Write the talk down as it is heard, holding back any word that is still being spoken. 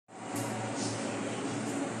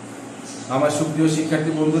আমার সুপ্রিয়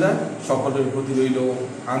শিক্ষার্থী বন্ধুরা, সকলের প্রতি রইল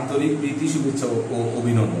আন্তরিক প্রীতি, শুভেচ্ছা ও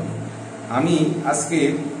অভিনন্দন। আমি আজকে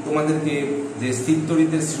তোমাদেরকে যে স্থির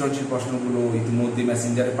তড়িতের সৃজনশীল প্রশ্নগুলো ইতিমধ্যে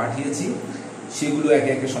মেসেঞ্জারে পাঠিয়েছি সেগুলো একে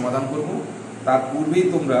একে সমাধান করব। তার পূর্বেই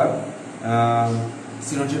তোমরা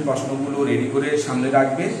সৃজনশীল প্রশ্নগুলো রেডি করে সামনে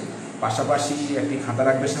রাখবে, পাশাপাশি একটি খাতা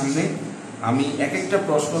রাখবে সামনে। আমি এক একটা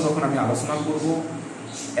প্রশ্ন যখন আমি আলোচনা করব,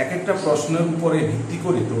 এক একটা প্রশ্নের উপরে ভিত্তি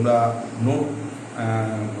করে তোমরা নোট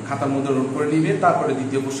খাতার মধ্যে নোট করে নিবে, তারপরে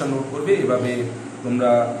দ্বিতীয় কোশ্চেন নোট করবে। এভাবে তোমরা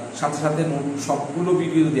সাথে সাথে নোট সবগুলো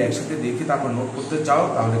ভিডিও যদি একসাথে দেখে তারপর নোট করতে চাও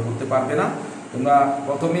তাহলে করতে পারবে না। তোমরা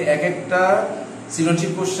প্রথমে এক একটা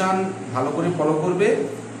সৃজনশীল কোশ্চেন ভালো করে ফলো করবে,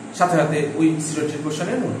 সাথে সাথে ওই সৃজনশীল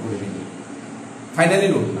কোশ্চেনে নোট করে নিবে, ফাইনালি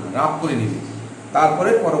নোট না, রাফ করে নিবে। তারপরে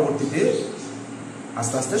পরবর্তীতে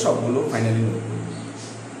আস্তে আস্তে সবগুলো ফাইনালি নোট করবে।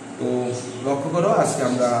 তো লক্ষ্য করো, আজকে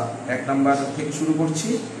আমরা 1 নাম্বার থেকে শুরু করছি।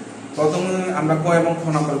 প্রথমে আমরা ক এবং খ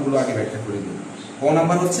নাম্বারগুলো আগে ব্যাখ্যা করে দিই। ক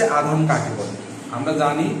নাম্বার হচ্ছে আধান কাকে বলে। আমরা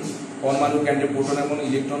জানি পরমাণু কেন্দ্রে প্রোটন এবং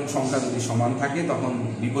ইলেকট্রন সংখ্যা যদি সমান থাকে তখন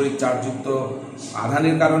বিপরীত চার্জযুক্ত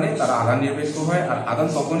আধানের কারণে তারা আধান নিরপেক্ষ হয়। আর আধান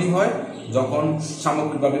তখনই হয় যখন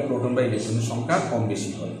সামগ্রিকভাবে প্রোটন বা ইলেকট্রনের সংখ্যা কম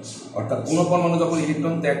বেশি হয়। অর্থাৎ কোনো পরমাণু যখন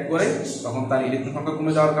ইলেকট্রন ত্যাগ করে তখন তার ইলেকট্রন সংখ্যা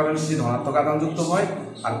কমে যাওয়ার কারণে সেটি ধনাত্মক আধানযুক্ত হয়।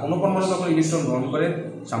 আর কোনো পরমাণু যখন ইলেকট্রন গ্রহণ করে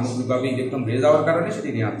সামগ্রিকভাবে ইলেকট্রন বেড়ে যাওয়ার কারণে সেটি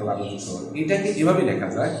ঋণাত্মক আধানযুক্ত হয়। এটাকে এভাবে লেখা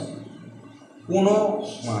যায়, কোনো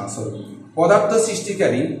পদার্থ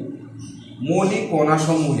সৃষ্টিকারী মৌলিক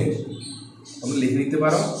কণাসমূহের, তোমরা লিখে নিতে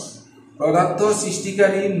পারো, পদার্থ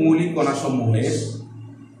সৃষ্টিকারী মৌলিক কণাসমূহের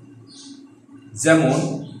যেমন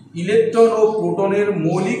ইলেকট্রন ও প্রোটনের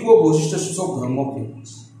মৌলিক ও বৈশিষ্ট্যসূচক ধর্মকে,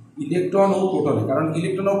 ইলেকট্রন ও প্রোটনের, কারণ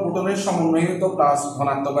ইলেকট্রন ও প্রোটনের সমন্বয়ে তো প্লাস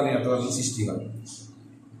ধনাত্মক বা ঋণাত্মক আধান সৃষ্টি হয়।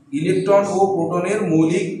 ইলেকট্রন ও প্রোটনের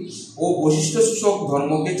মৌলিক ও বৈশিষ্ট্যসূচক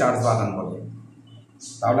ধর্মকে চার্জ বা আধান বলে।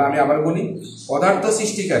 তাহলে আমি আবার বলি, পদার্থ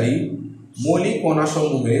সৃষ্টিকারী মৌলিক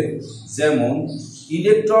কণাসমূহের যেমন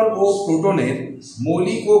ইলেকট্রন ও প্রোটনের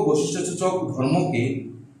মৌলিক ও বৈশিষ্ট্যসূচক ধর্মকে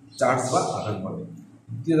চার্জ বা আধান বলে।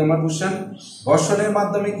 দ্বিতীয় নম্বর কোশ্চেন, ঘর্ষণের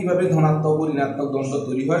মাধ্যমে কিভাবে ধনাত্মক ও ঋণাত্মক দণ্ড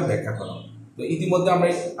তৈরি হয় ব্যাখ্যা করো। তো ইতিমধ্যে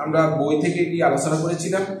আমরা বই থেকে কি আলোচনা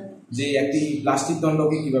করেছিলাম যে একটি প্লাস্টিক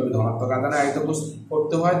দণ্ডকে কিভাবে ধনাত্মক আধানে আয়িত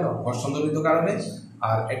করতে হয় ঘর্ষণজনিত কারণে,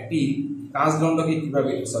 আর একটি কাঁচদণ্ডকে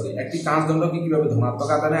কিভাবে ধনাত্মক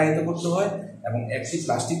আধানে আয়িত করতে হয়, এবং একটি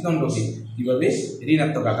প্লাস্টিক দণ্ডকে কিভাবে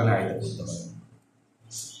ঋণাত্মক আধানে আয়িত করতে হয়।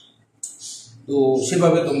 তো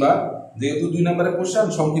সেভাবে তোমরা যেহেতু 2 নম্বরের কোশ্চেন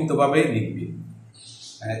সংক্ষিপ্তভাবে লিখবে।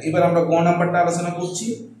 এবার আমরা গ নাম্বারটা আলোচনা করছি,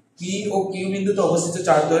 পি ও কিউ বিন্দুতে অবস্থিত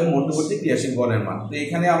চার্জ দ্বয়ের মধ্যবর্তী ক্রিয়াশীল বলের মান। তো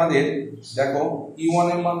এখানে আমাদের দেখো Q1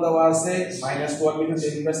 এর মান দেওয়া আছে -12 ×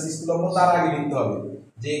 10⁻⁶ কুলম্ব। তার আগে লিখতে হবে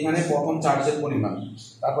যে এখানে প্রথম চার্জের পরিমাণ,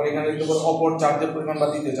 তারপর এখানে লিখতে পারো অপর চার্জের পরিমাণ বা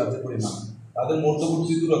দ্বিতীয় চার্জের পরিমাণ, তাদের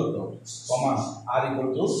মধ্যবর্তী দূরত্ব কমা r =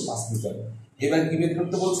 5 মিটার। এবার কি বের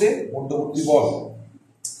করতে বলছে? মধ্যবর্তী বল।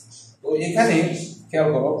 তো এখানে খেয়াল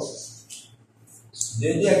করো,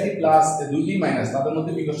 যেহেতু একটি প্লাস দুইটি মাইনাস, তাদের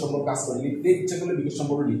মধ্যে বিকর্ষ সম্পর্ক কাজ করে। লিখতে ইচ্ছে করলে বিকর্ষ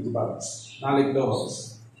সম্পর্ক লিখতে পারো, না লিখলেও হবে।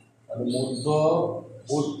 তাহলে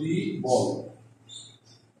মধ্যবর্তী বল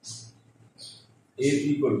এর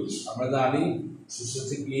ইকুয়াল টু, আমরা জানি সূত্র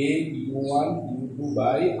হচ্ছে K(Q1 Q2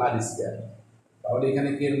 r²). তাহলে এখানে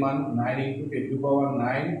K এর মান 9 ×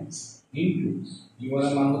 10⁹ ইনটু Q1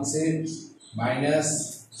 এর মান হচ্ছে -12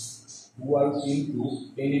 ×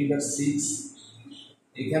 10⁻⁶।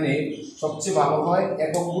 এখানে সবচেয়ে ভালো হয়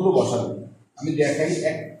এককগুলো বসাবে। আমি দেখাই,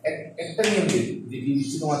 একটা নিয়ম দেখিয়ে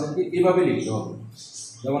দিচ্ছি তোমাদেরকে, এভাবে লিখতে হবে।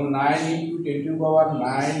 যেমন 9 ×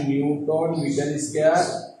 10⁹ নিউটন মিটার²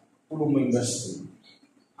 কুলম্ব ইনভার্স।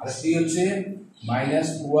 আর এটি হচ্ছে -12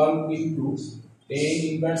 ×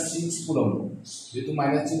 10⁻⁶ কুলম্ব, যেহেতু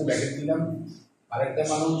মাইনাস চিহ্ন ব্র্যাকেট দিলাম। আরেকটা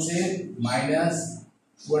মান হচ্ছে -25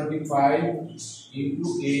 ×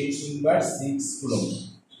 10⁻⁶ কুলম্ব।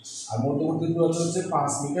 আর মধ্যবর্তী দূরত্ব হচ্ছে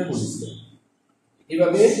 5 মিটার বলেছিল।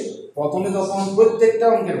 এভাবে প্রথমে যখন প্রত্যেকটা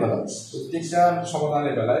অঙ্কের বেলায়, প্রত্যেকটা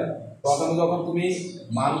সমাধানের বেলায় প্রথমে যখন তুমি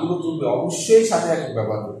মানগুলো তুলবে অবশ্যই সাথে একক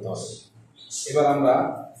ব্যবহার করতে হবে। এবার আমরা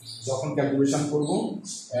যখন ক্যালকুলেশন করব,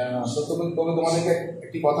 তবে তোমাদেরকে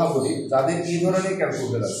একটি কথা বলি, যাদের এই ধরনের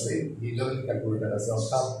ক্যালকুলেটর আছে,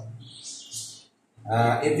 অর্থাৎ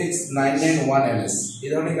FX991MS এই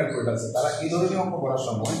ধরনের ক্যালকুলেটর আছে, তারা এই ধরনের অঙ্ক করার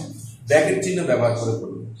সময় ব্র্যাকেট চিহ্ন ব্যবহার করে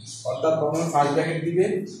করবে। অর্থাৎ প্রথমে ফার্স্ট ব্র্যাকেট দিবে,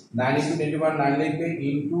 9 × 10⁻9 লিখবে,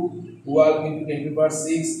 ইনটু 12 × 10⁻⁶ ইনটু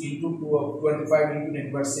 25 ×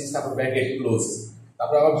 10⁻⁶, তারপর ব্র্যাকেট ক্লোজ,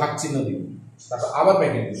 তারপর আবার ভাগ চিহ্ন দিবে, তারপর আবার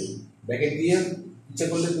ব্র্যাকেট দিবে। ব্র্যাকেট দিয়ে ইচ্ছে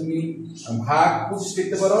করলে তুমি ভাগ 25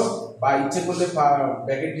 লিখতে পারো, বা ইচ্ছে করলে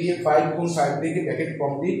ব্র্যাকেট দিয়ে 5 × 5 লিখে ব্র্যাকেট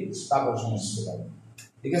কমপ্লিট, তারপর সমান করতে পারো।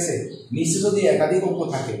 ঠিক আছে। নিচে যদি একাধিক অঙ্ক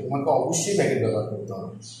থাকে তোমাকে অবশ্যই ব্র্যাকেট ব্যবহার করতে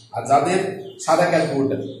হবে। আর যাদের সাদা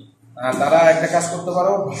ক্যালকুলেটর তারা একটা কাজ করতে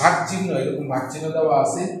পারো, ভাগ চিহ্ন, এরকম ভাগ চিহ্ন দেওয়া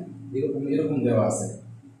আছে, এরকম এরকম দেওয়া আছে,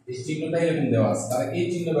 এই চিহ্নটা এরকম দেওয়া আছে, তারা এই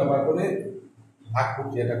চিহ্ন ব্যবহার করে ভাগ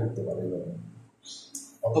প্রক্রিয়াটা করতে পারে।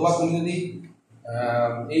 অথবা তুমি যদি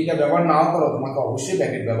এইটা ব্যবহার নাও করো, তোমাকে অবশ্যই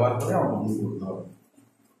ব্র্যাকেট ব্যবহার করে অঙ্কগুলো করতে হবে।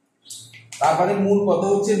 তারপরে মূল কথা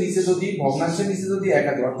হচ্ছে, নিচে যদি ভগ্নাংশের নিচে যদি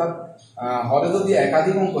একাধিক, অর্থাৎ হরে যদি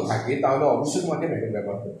একাধিক অঙ্ক থাকে তাহলে অবশ্যই তোমাকে ব্র্যাকেট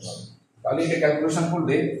ব্যবহার করতে হবে। তাহলে এটা ক্যালকুলেশন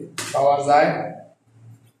করলে পাওয়া যায়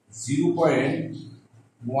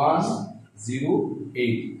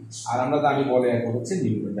 0.108, আর আমরা জানি বলে একক হচ্ছে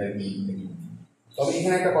নিউটন। তবে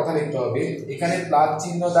এখানে একটা কথা লিখতে হবে, এখানে প্লাস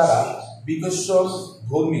চিহ্ন দ্বারা বিকর্ষণ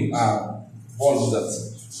ধর্মী বল বোঝাচ্ছে,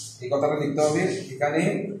 এই কথাটা লিখতে হবে। এখানে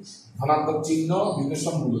ধনাত্মক চিহ্ন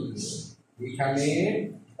বিকর্ষণ মূলক, এখানে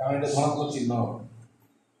কারণ এটা ধনাত্মক চিহ্ন,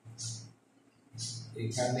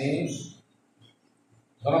 এখানে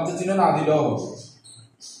ধনাত্মক চিহ্ন না দিলেও হবে,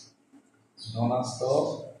 ধনাত্মক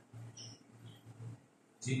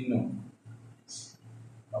চিহ্ন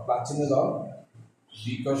বা প্লাস চিহ্ন দাও,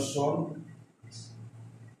 বিকর্ষণ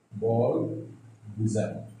বল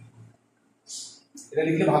বুঝায়, এটা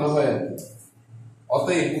লিখলে ভালো হয় আর কি।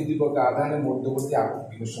 অতএব উদ্দীপক আধানের মধ্যবর্তী আকার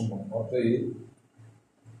বিকর্ষণ বল, অতএব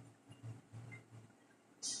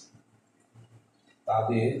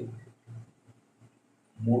তাদের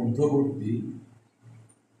মধ্যবর্তী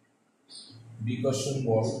বিকর্ষণ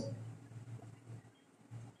বল,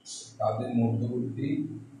 তাদের মধ্যবর্তী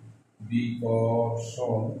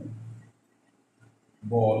বিকর্ষণ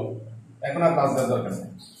বল, এখন আর প্লাস দেওয়ার দরকার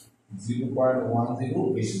নেই,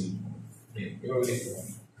 0.10 এভাবে লিখতে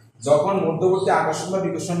হবে। যখন মধ্যবর্তী আকর্ষণ বা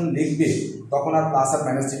বিকর্ষণ লিখবে তখন আর প্লাস আর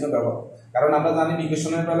মাইনাস চিহ্ন ব্যবহার, কারণ আমরা জানি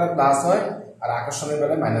বিকর্ষণের বেলায় প্লাস হয় আর আকর্ষণের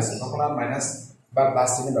বেলায় মাইনাস হয়, তখন আর মাইনাস বা প্লাস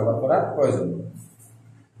চিহ্ন ব্যবহার করার প্রয়োজন নেই।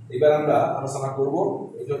 এবার আমরা আলোচনা করব,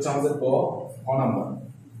 এটা হচ্ছে আমাদের ক নাম্বার।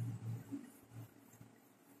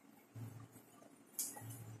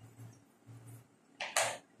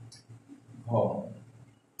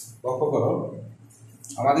 লক্ষ্য করো,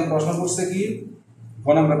 আমাদের প্রশ্ন করছে কি, ক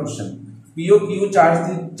নাম্বার কোশ্চেন, পিও কিউ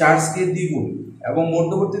চার্জকে দ্বিগুণ এবং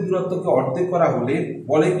মধ্যবর্তী দূরত্বকে অর্ধেক করা হলে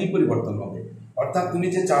বলে কি পরিবর্তন হবে। অর্থাৎ তুমি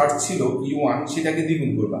যে চার্জ ছিল Q1 সেটাকে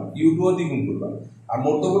দ্বিগুণ করবা, Q2 ও দ্বিগুণ করবা, আর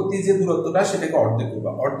মধ্যবর্তী যে দূরত্বটা সেটাকে অর্ধেক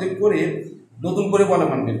করবা, অর্ধেক করে নতুন করে বলের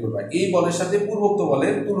মান বের করবা, এই বলের সাথে পূর্বোক্ত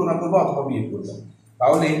বলের তুলনা করবা অথবা বিয়োগ করবা।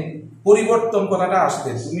 তাহলে পরিবর্তন করাটা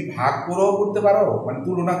আসলে তুমি ভাগ করেও করতে পারো, মানে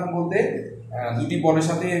তুলনা বলতে দুটি বলের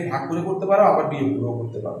সাথে ভাগ করে করতে পারো, আবার বিয়োগ করেও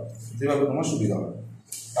করতে পারো, যেভাবে তোমার সুবিধা হয়।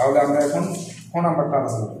 তাহলে আমরা এখন খ নাম্বারটা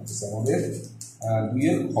আলোচনা করতেছি, আমাদের 2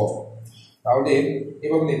 এর খ। তাহলে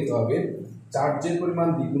এভাবে লিখতে হবে, চার্জের পরিমাণ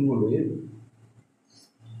দ্বিগুণ হলে,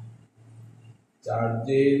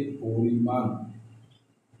 চার্জের পরিমাণ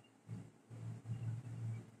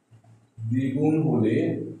দ্বিগুণ হলে,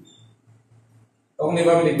 তখন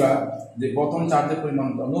এভাবে লিখবা যে প্রথম চার্জের পরিমাণ,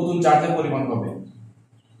 নতুন চার্জের পরিমাণ হবে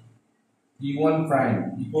Q1 প্রাইম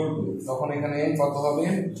ইকুয়াল টু, তখন এখানে কত হবে,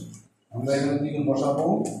 আমরা এখানে দ্বিগুণ বসাবো,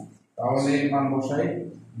 তাহলে মান বসাই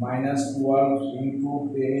 -12 ইনটু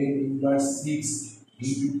 10 ইনভার্স 6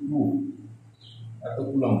 ইনটু 2 এত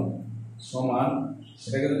কুলম্ব সমান,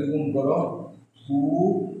 এটাকে যদি গুণ করো 2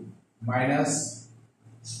 মাইনাস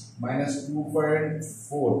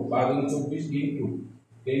 2.4 12 ইনটু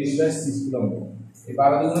 10 ইনভার্স 6 কুলম্ব। এই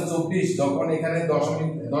 12 24, যখন এখানে 10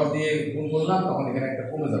 দিয়ে গুণ করলাম তখন এখানে একটা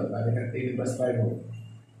কমে যাবে, আর এখানে 10 ইনভার্স 5 হবে।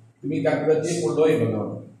 তুমি ক্যালকুলেটর দিয়ে করলেও এইভাবে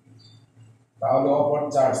হবে। তাহলে অপর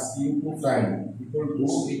charge Q2 prime equal to,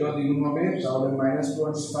 এটা দ্বিগুণ হবে, তাহলে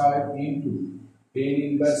 -25 ইনটু 10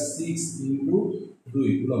 ইনভার্স 6 ইনটু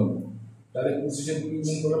 2 কুলম্ব। তাহলে 25 গুণ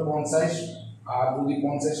করলে 50, আর যদি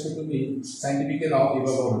 50 কে তুমি সাইন্টিফিকে নাও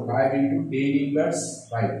এভাবে হবে 5 ইনটু 10 ইনভার্স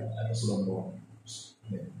 5 এত কুলম্ব।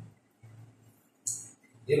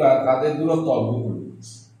 এবার তাদের দূরত্ব অর্ধেক করি,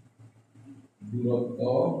 দূরত্ব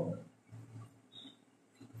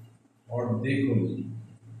অর্ধেক করি,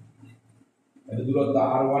 দূরত্ব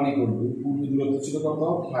R1 ইকুয়াল টু, পূর্ব দূরত্ব ছিল কত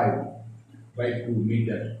 5/2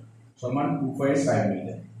 মিটার সমান 2.5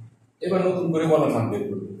 মিটার। এবার নতুন করে বলের মান বের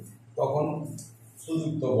করব, তখন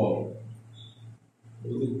প্রযুক্ত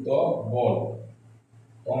বল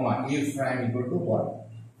কমা A প্রাইম ইকুয়াল টু 1।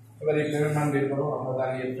 এবার A প্রাইমের মান বের করো, আমরা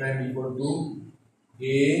জানি A prime equal to A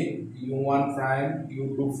Q1 prime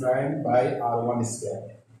Q2 prime by R1 square.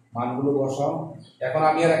 মানগুলো বসাও। এখন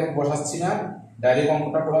আমি আর একক বসাচ্ছি না, ডাইরেক্ট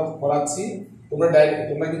অঙ্কটা করাচ্ছি,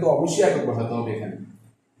 তোমরা কিন্তু অবশ্যই একক বসাতে হবে এখানে।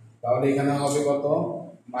 তাহলে এখানে হবে কত,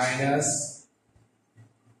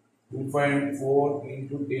 -2.4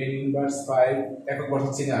 ইনটু 10 ইনভার্স 5, একক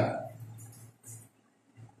বসাচ্ছি না,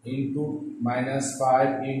 ইন্টু -5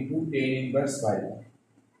 ইন্টু 10 ইনভার্স 5।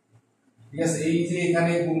 ঠিক আছে, এই যে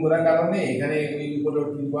এখানে গুণ করার কারণে এখানে এই উপরে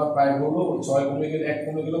 5 হলো, 6 কমে গেল, 1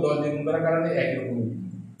 কমে গেল, 10 দিয়ে গুণ করার কারণে 1 এর কমে গেল।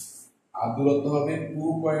 আর দূরত্ব হবে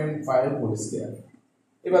 2.5 হোল স্কয়ার।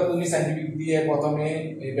 এবার তুমি সাইন্টিফিক দিয়ে প্রথমে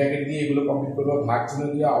এই ব্র্যাকেট দিয়ে এগুলো কমপ্লিট করবে, ভাগ চিহ্ন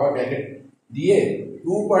দিয়ে আবার ব্র্যাকেট দিয়ে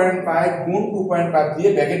 2.5 গুণ 2.5 দিয়ে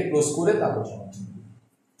ব্র্যাকেট ক্লোজ করে তারপর সমান চিহ্ন দিবে।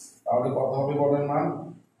 তাহলে কত হবে বলের মান?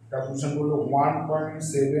 ক্যালকুলেশন করলে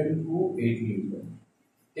 1.728 নিউটন।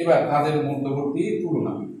 এবার তাদের মধ্যবর্তী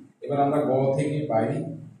তুলনা। এবার আমরা গ থেকে পাই,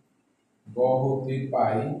 গ হতে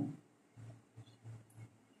পাই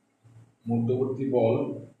মধ্যবর্তী বল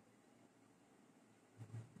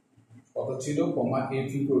কত ছিল,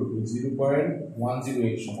 F equal to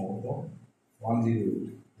 0.108 সম্ভবত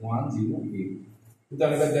 108।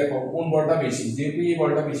 সুতরাং এবার দেখো কোন বলটা বেশি, যেহেতু এই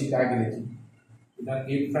বলটা বেশি তাই আগে দেখি। সুতরাং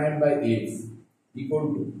F prime by F equal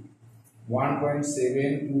to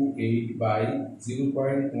 1.728 by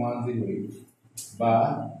 0.108 বা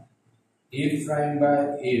F prime by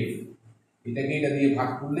F এটাকে এটা দিয়ে ভাগ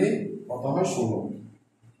করলে কত হয়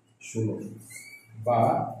 16 বা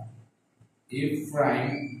F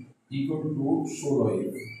prime equal to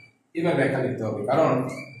 16F। এবার ব্যাখ্যা লিখতে হবে, কারণ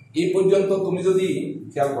এই পর্যন্ত তুমি যদি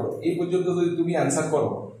খেয়াল করো, এই পর্যন্ত যদি তুমি অ্যান্সার করো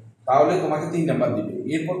তাহলে তোমাকে 3 নাম্বার দিবে,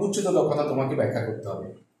 এরপর উচ্চতর দক্ষতা তোমাকে ব্যাখ্যা করতে হবে।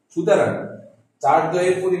 সুতরাং চার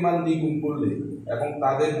দ্বয়ের পরিমাণ দ্বিগুণ করলে এবং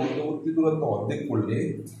তাদের মধ্যবর্তী দূরত্ব অর্ধেক করলে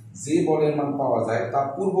যে বলের মান পাওয়া যায় তা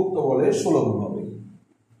পূর্বোক্ত বলের 16 গুণ হবে।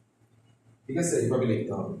 ঠিক আছে, এইভাবে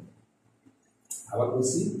লিখতে হবে। আবার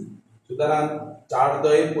বলছি, সুতরাং চার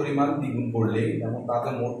দ্বয়ের পরিমাণ দ্বিগুণ করলে এবং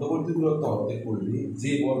তাদের মধ্যবর্তী দূরত্ব অর্ধেক করলে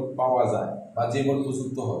যে বল পাওয়া যায় বা যে বল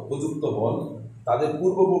প্রযুক্ত বল তাদের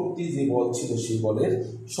পূর্ববর্তী যে বল ছিল সেই বলের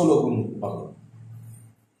 16 গুণ হবে।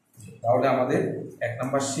 তাহলে আমাদের 1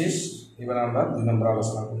 নাম্বার শেষ। এবার আমরা 2 নাম্বার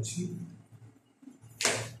আলোচনা করছি।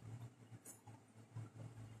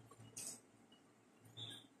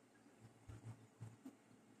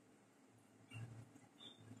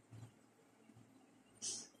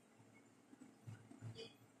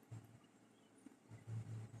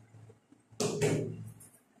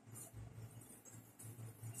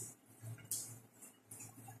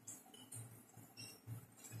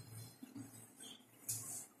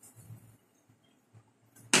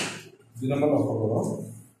 লক্ষ্য করো,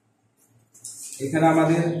 এখানে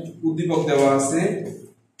আমাদের উদ্দীপক দেওয়া আছে,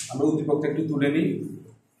 আমরা উদ্দীপকটা একটু তুলে নিই,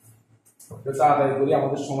 তাড়াতাড়ি করি,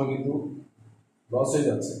 আমাদের সময় কিন্তু লস হয়ে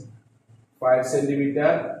যাচ্ছে। 5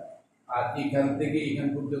 সেন্টিমিটার আর এখান থেকে এখান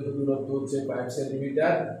পর্যন্ত দূরত্ব হচ্ছে 5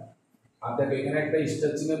 সেন্টিমিটার। আর দেখো এখানে একটা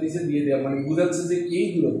স্টার চিহ্ন দিয়েছে, দিয়ে দেওয়া মানে বোঝাচ্ছে যে এই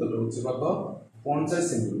দূরত্বটা হচ্ছে কত, 50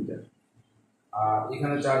 সেন্টিমিটার। আর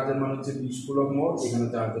এখানে চার্জের মান হচ্ছে 20 কুলম্ব, এখানে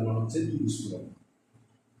চার্জের মান হচ্ছে 30 কুলম্ব।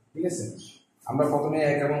 ঠিক আছে, আমরা প্রথমে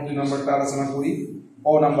 1 এবং 2 নম্বরটা আলোচনা করি। ক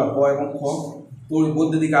নাম্বার, ক এবং খ।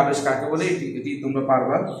 বৈদ্যুতিক আবেশ কাকে বলে এটি তোমরা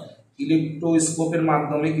পারবা। ইলেকট্রোস্কোপের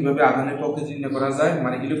মাধ্যমে কিভাবে আধানের পক্ষে নির্ণয় করা যায়,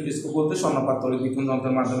 মানে ইলেকট্রোস্কোপ বলতে স্বর্ণপাত তড়িৎবীক্ষণ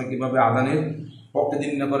যন্ত্রের মাধ্যমে কিভাবে আধানের পক্ষে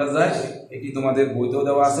নির্ণয় করা যায়, এটি তোমাদের বইতেও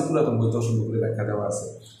দেওয়া আছে, পুরাতন বইতেও সুন্দর করে ব্যাখ্যা দেওয়া আছে।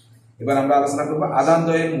 এবার আমরা আলোচনা করবো আধান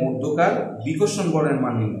দ্বয়ের মধ্যকার বিকর্ষণ বলের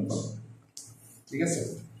মান নির্ণয় করা। ঠিক আছে,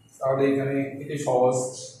 তাহলে এখানে এটি সহজ।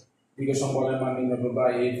 বিকর্ষণ বলের মান নির্ণয় করবা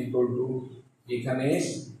F equal to এখানে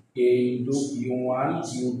K into Q1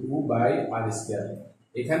 Q2 by R square।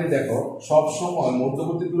 এখানে দেখো সব সময়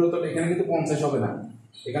মধ্যবর্তী দূরত্ব এখানে কিন্তু 50 হবে না,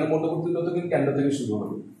 এখানে মধ্যবর্তী দূরত্ব কিন্তু কেন্দ্র থেকে শুরু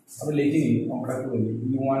হবে। আমি লিখে নিই, আমরা করে নিই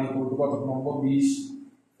Q1 equal to কত নম্বর 20,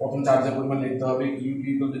 প্রথম চার্জের পরিমাণ লিখতে হবে। Q2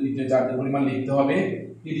 equal to দ্বিতীয় চার্জের পরিমাণ লিখতে হবে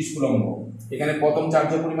 30 কুলম্ব। এখানে প্রথম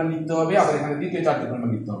চার্জের পরিমাণ লিখতে হবে, আবার এখানে দ্বিতীয় চার্জের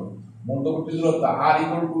পরিমাণ লিখতে হবে। মধ্যবর্তী দূরত্ব R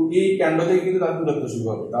equal to এই কেন্দ্র থেকে কিন্তু তার দূরত্ব শুরু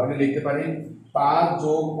হবে। তাহলে লিখতে পারি 5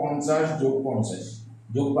 যোগ 50 যোগ 50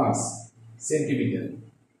 যোগ 5 সেন্টিমিটার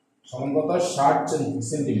সমান কত, 60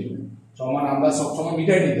 সেন্টিমিটার সমান, আমরা সবসময়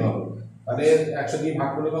মিটার নিতে হবে। তাহলে 100 দিয়ে ভাগ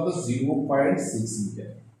করলে কত, 0.6 মিটার।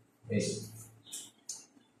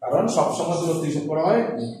 কারণ সবসময় দূরত্ব হিসাব করা হয়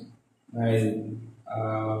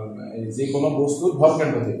যে কোনো বস্তুর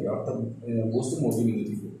ভরকেন্দ্র থেকে, অর্থাৎ বস্তুর মধ্যবিন্দু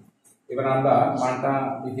থেকে। এবার আমরা মানটা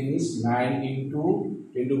লিখে নিই, 9 ইন্টু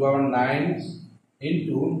 10⁹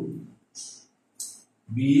 ইন্টু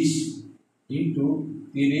 20 ইন্টু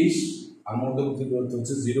 30 আর মধ্যবর্তী দূরত্ব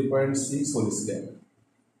হচ্ছে 0.6 হোল স্কয়ার।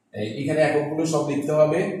 এখানে এককগুলো সব লিখতে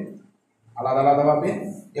হবে আলাদা আলাদাভাবে।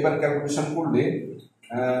 এবার ক্যালকুলেশন করলে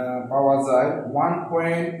পাওয়া যায় 1.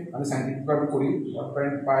 আমি সাইন্টিফিক ভাবে করি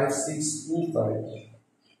 1.5625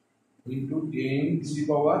 ইন্টু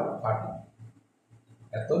 10⁻30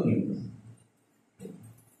 এত নিউটন।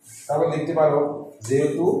 তারপর দেখতে পারো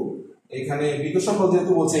যেহেতু এখানে বিকর্ষণ বল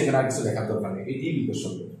যেহেতু বলছে, এখানে আর কিছু লেখার দরকার নেই, এটি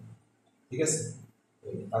বিকর্ষণ বল। ঠিক আছে,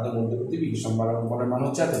 তাদের মধ্যবর্তী বিকর্ষণ বলের মান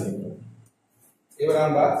হচ্ছে এত নিউটন। এবার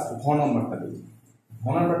আমরা ঘ নম্বরটা দেখি। ঘ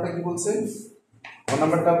নম্বরটা কি বলছে? ঘ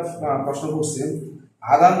নম্বরটা প্রশ্ন করছে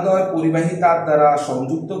আধানদ্বয় পরিবাহী তার দ্বারা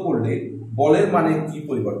সংযুক্ত করলে বলের মানে কি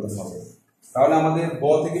পরিবর্তন হবে। তাহলে আমাদের গ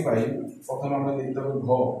থেকে পাই, প্রথমে আমরা লিখতে হবে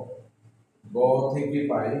গ থেকে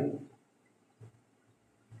পাই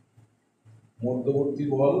মধ্যবর্তী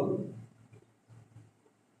বল,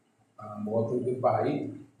 গ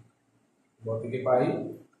থেকে পাই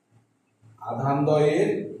আধানদ্বয়ের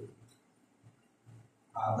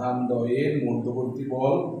মধ্যবর্তী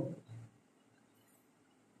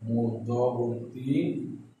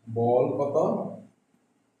বল কত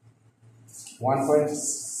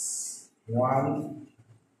 1.1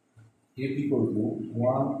 F equal to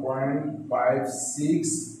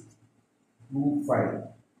 1.5625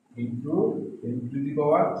 into 10 to the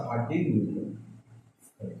power 13 Newton.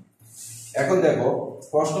 এখন দেখো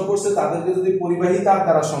প্রশ্ন করছে তাদেরকে যদি পরিবাহী তার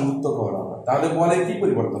দ্বারা সংযুক্ত করা হয় তাহলে বলে কি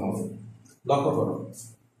পরিবর্তন হবে। লক্ষ্য করো,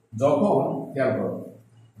 খেয়াল করো,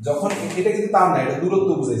 যখন এটা কিন্তু তার না, এটা দূরত্ব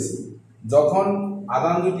বুঝাইছে। যখন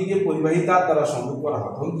আধান দুটিকে পরিবাহী তার দ্বারা সংযুক্ত করা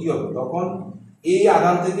হয় তখন কি হবে? তখন এই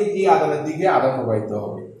আধান থেকে এই আধানের দিকে আধান প্রবাহিত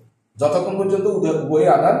হবে যতক্ষণ পর্যন্ত উভয়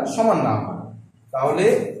আধান সমান না হয়। তাহলে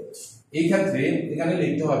এই ক্ষেত্রে এখানে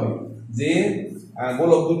লিখতে হবে যে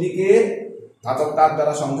গোলক দুটিকে ধাতব তার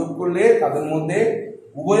দ্বারা সংযোগ করলে তাদের মধ্যে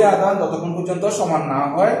উভয় আধান যতক্ষণ পর্যন্ত সমান না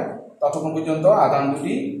হয় ততক্ষণ পর্যন্ত আধান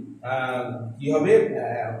দুটি কি হবে?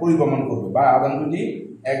 পরিভ্রমণ করবে, বা আধান দুটি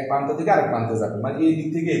এক প্রান্ত থেকে আরেক প্রান্তে যাবে, মানে এই দিক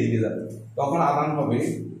থেকে এদিকে যাবে। তখন আধান হবে,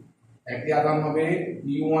 একটি আধান হবে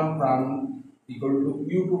U1 prime equal to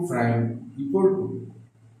U2 prime equal to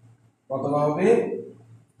কত হবে?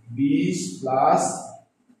 20 প্লাস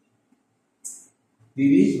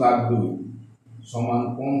 30/2 সমান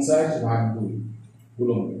 50/2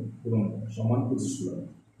 কুলম্ব সমান 25 কুলম্ব।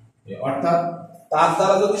 অর্থাৎ তার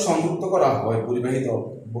দ্বারা যদি সংযুক্ত করা হয় পরিবাহিত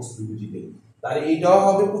বস্তু দুটিকে তাহলে এইটাও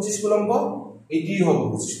হবে 25 কুলম্ব, এইটিই হবে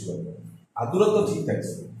 25 কুলম্ব। আর দূরত্ব ঠিক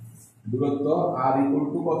থাকছে, দূরত্ব আর ইকুয়াল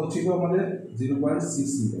টু কত ছিল আমাদের? 0.6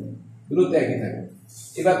 মিটার, দূরত্ব একই থাকে।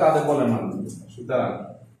 এবার তাদের বলের মান দিতে, সুতরাং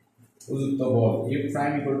প্রযুক্ত বল F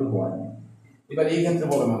প্রাইম ইকুয়াল টু 1। এবার এই ক্ষেত্রে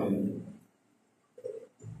বলের মান দিতে,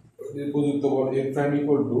 প্রযুক্ত বল F prime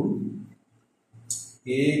equal to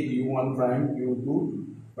A Q1 prime Q2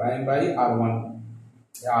 prime by R1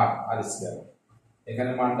 R square.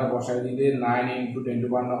 এখানে মানটা বসাই দিলে 9 ইনটু 10 টু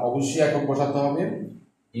পাওয়ার 9, অবশ্যই একক বসাতে হবে,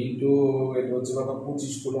 ইনটু এটা হচ্ছে কত?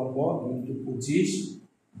 25 কুলম্ব ইনটু 25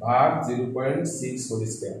 ভাগ 0.6 হোল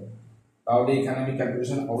স্কয়ার। তাহলে এখানে আমি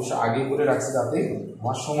ক্যালকুলেশন অবশ্যই আগে করে রাখছি যাতে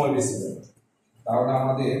আমার সময় বেশি যায়। তাহলে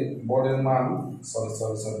আমাদের বলের মান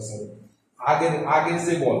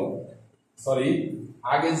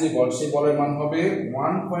আগের যে বল সেই বলের মান হবে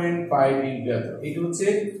 1.5 ইনটু এত। এটা হচ্ছে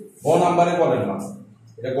গ নাম্বারের বলের মান,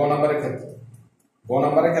 এটা গ নাম্বারের ক্ষেত্রে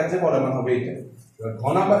বলের মান হবে এইটা। ঘ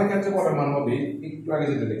নাম্বারের ক্ষেত্রে বলের মান হবে একটু আগে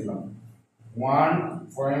যেটা দেখলাম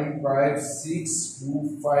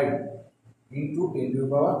 1.5625 ইনটু 10 টু দি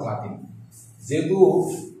পাওয়ার 13। যেহেতু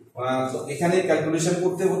এখানে ক্যালকুলেশন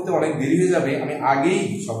করতে অনেক দেরি হয়ে যাবে, আমি আগেই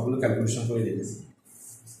সবগুলো ক্যালকুলেশন করে রেখেছি।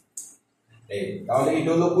 তাহলে এটা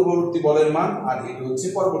হলো পূর্ববর্তী বলের মান আর এটা হচ্ছে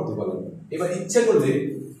পরবর্তী বলের মান। এবার ইচ্ছে করলে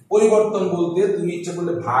পরিবর্তন বলতে তুমি ইচ্ছে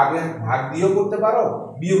করলে ভাগ দিয়েও করতে পারো,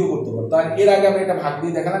 বিয়োগও করতে পারো। তার এর আগে আমি একটা ভাগ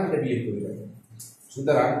দিয়ে দেখালাম, এটা বিয়োগ করে দেখালাম।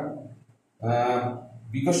 সুতরাং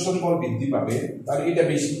বিকর্ষণ বল বৃদ্ধি পাবে, তাহলে এটা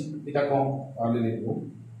বেশি এটা কম, তাহলে লিখবো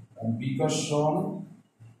বিকর্ষণ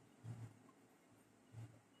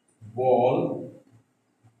বল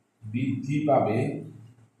বৃদ্ধি পাবে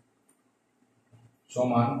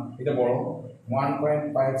সমান এটা বড়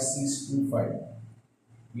 1.5625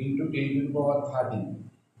 ইনটু 10 টু দি পাওয়ার 13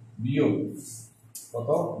 বিয়োগ কত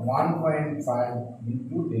 1.5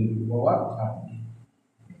 into 10 to the power 13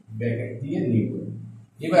 bracket দিয়ে নিউটন।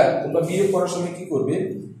 এবার তোমরা বিয়োগ করার সময় কি করবে?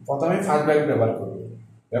 প্রথমে ফার্স্ট ব্র্যাকেট ব্যবহার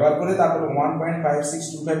করে তারপরে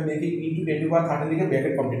 1.5625 লিখে ইনটু 10 টু দি পাওয়ার 13 লিখে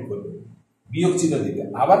ব্র্যাকেট কমপ্লিট করবে, বিয়োগ চিহ্ন দিবে,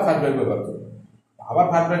 আবার ফার্স্ট ব্র্যাকেট ব্যবহার করবে, আবার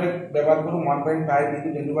ফার্স্ট ব্র্যাকেট ব্যবহার করে 1.5 ইনটু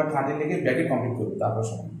 10 টু দি পাওয়ার 13 লিখে ব্র্যাকেট কমপ্লিট করবে, তারপর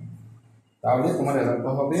সমান। তাহলে তোমার রেজাল্ট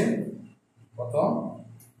হবে কত?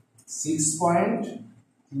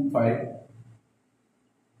 6.25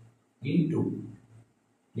 into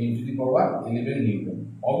 10 to the power 11 Newton.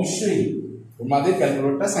 অবশ্যই তোমাদের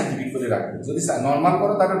ক্যালকুলেটরটা সাইন্টিফিক করে রাখবে। যদি নরমাল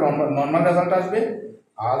করো তাহলে নরমাল রেজাল্ট আসবে,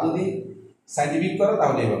 আর যদি সাইন্টিফিক করো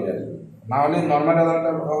তাহলে এভাবে আসবে। না হলে নরমাল রেজাল্ট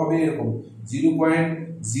হবে এরকম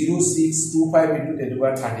 0.0625 into 10 to the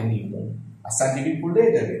power 13 Newton, R scientific করলে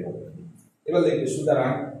এটা বের হবে। এবার দেখবে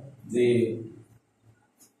সুতরাং যে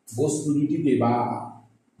বস্তু দুটিকে বা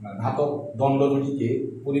ধাতব দণ্ড দুটিকে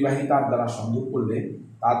পরিবাহী তার দ্বারা সংযোগ করলে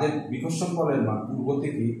তাদের বিকর্ষণ বলের মান পূর্ব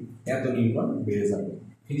থেকে এত নিউটন বেড়ে যাবে।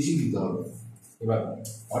 ফিনিশিং দিতে হবে এবার।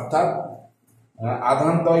 অর্থাৎ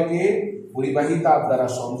আধানদ্বয়কে পরিবাহী তার দ্বারা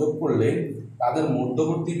সংযোগ করলে তাদের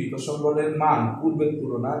মধ্যবর্তী বিকর্ষণ বলের মান পূর্বের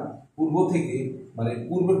তুলনায় পূর্ব থেকে মানে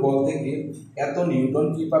পূর্বের বল থেকে এত নিউটন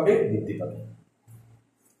কি পাবে, বৃদ্ধি পাবে।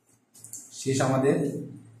 শেষ আমাদের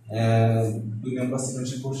 2 নম্বর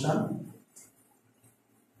সিকোয়েন্সিয়াল কোশ্চেন।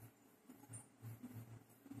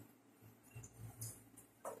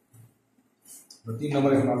 তিন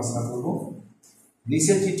নম্বরে এখন আলোচনা করব।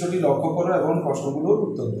 নিচের চিত্রটি লক্ষ্য করো এবং প্রশ্নগুলোর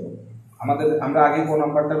উত্তর দাও। আমরা আগে কোন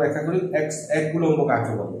নাম্বারটা ব্যাখ্যা করি, এক কুলম্ব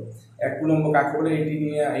কাকে বলে। এক কুলম্ব কাকে বলে এটি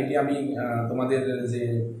আমি তোমাদের যে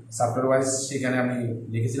চ্যাপ্টার ওয়াইজ সেখানে আমি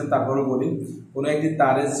লিখেছিলাম। তারপরেও বলি, কোনো একটি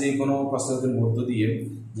তারের যে কোনো প্রস্থের মধ্য দিয়ে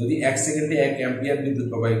যদি 1 সেকেন্ডে 1 অ্যাম্পিয়ার বিদ্যুৎ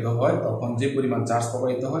প্রবাহিত হয়, তখন যে পরিমাণ চার্জ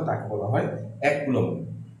প্রবাহিত হয় তাকে বলা হয় 1 কুলম্ব।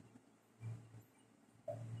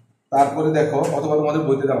 তারপরে দেখো, অথবা তোমাদের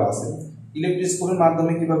বইতে দেওয়া আছে, ইলেকট্রোস্কোপের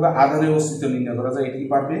মাধ্যমে কিভাবে আধানের অস্তিত্ব নির্ণয় করা যায়, এটি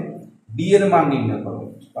পারবে। ডি এর মান নির্ণয় করো।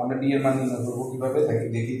 তো আমরা ডি এর মান নির্ণয় করবো কিভাবে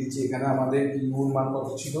দেখিয়ে দিচ্ছি। এখানে আমাদের কিউ এর মান কত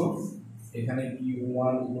ছিল, এখানে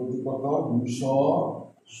কিউ1 কত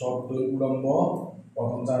 270 কুলম্ব,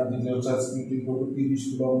 প্রথম চার্জ দ্বিতীয় চার্জ কিউ2 30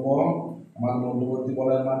 কুলম্ব, আমার মধ্যবর্তী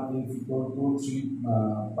বলের মান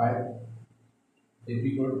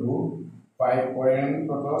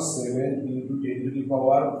F=5.7 into 10 to the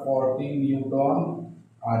power 14 Newton,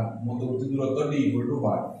 আর মধ্যবর্তী দূরত্ব d =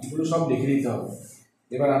 1। এগুলো সব লিখে নিতে হবে।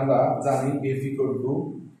 এবার আমরা জানি F=a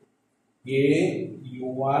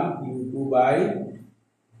u1 u2 বাই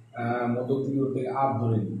মধ্যবর্তী দূরত্বের r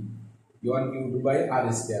ধরে নিই u1 u2 by r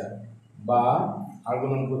square, বা আর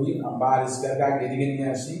গুণন করি বা r স্কয়ার কে আগে এদিকে নিয়ে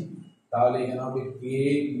আসি, তাহলে এখানে হবে k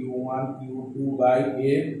u1 u2 by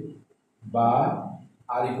f, বা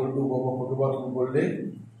r বর্গ করলে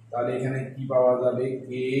তাহলে এখানে কি পাওয়া যাবে, k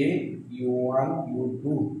u1 u2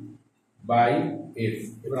 by f।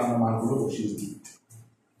 এবার আমরা মানগুলো বসিয়ে দিই।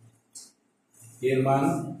 এর মান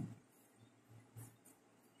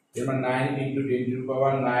 9 into 10 to the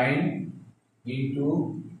power 9 into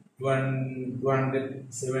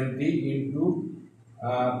 270 into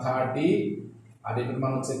 30, আর এর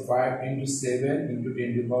মান হচ্ছে 5 into 7 into 10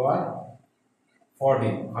 to the power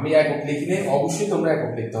 14। আমি একক লিখলে অবশ্যই তোমরা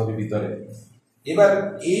একক লিখতে হবে ভিতরে। এবার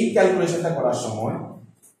এই ক্যালকুলেশনটা করার সময়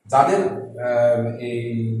যাদের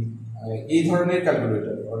এই ধরনের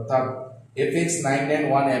ক্যালকুলেটর অর্থাৎ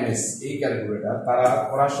FX991MS এই ক্যালকুলেটর, তারা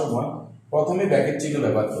করার সময় প্রথমে ব্র্যাকেট চিহ্ন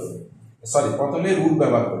ব্যবহার করবে, প্রথমে রুট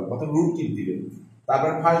ব্যবহার করবে। প্রথম রুট টিপ দিবে, তারপর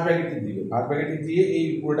ফার্স্ট ব্র্যাকেট টিপ দিবে, ফার্স্ট ব্র্যাকেট টিপ দিয়ে এই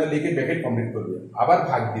পুরোটা লিখে ব্র্যাকেট কমপ্লিট করবে, আবার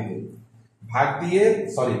ভাগ দিবে, ভাগ দিয়ে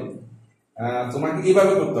তোমাকে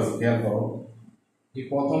এইভাবে করতে হবে। খেয়াল করো, এই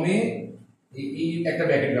প্রথমে এই একটা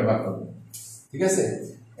ব্র্যাকেট ব্যবহার করবে, ঠিক আছে।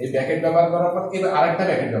 এই ব্র্যাকেট ব্যবহার করার পর এবার আরেকটা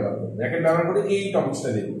ব্র্যাকেট ব্যবহার করবে, ব্র্যাকেট ব্যবহার করে এই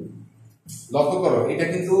টপিকসটা দেখবে। লক্ষ্য করো, এটা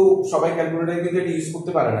কিন্তু সবাই ক্যালকুলেটরে কিন্তু এটা ইউজ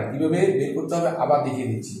করতে পারে না। কিভাবে বের করতে হবে আবার দেখিয়ে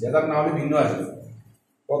দিচ্ছি, রেজাল্ট না হলে ভিন্ন আসবে।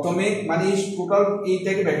 প্রথমে মানে টোটাল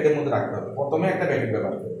এইটাকে ব্র্যাকেটের মধ্যে রাখতে হবে। প্রথমে একটা ব্র্যাকেট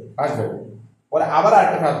ব্যবহার করবে, ফার্স্ট ব্র্যাকেট, পরে আবার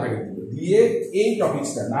আরেকটা ফার্স্ট ব্র্যাকেট দিবে, দিয়ে এই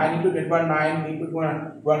টপিকসটা 9 into 10/9 into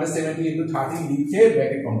 270 into 30 লিখে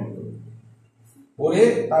ব্র্যাকেট কমপ্লিট করবে। পরে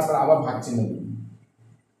তারপর আবার ভাগ চিহ্ন দিবে,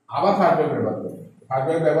 আবার ফার্স্ট ব্র্যাকেট ব্যবহার করবে, ফার্স্ট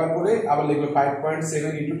ব্র্যাকেট ব্যবহার করে আবার লিখবে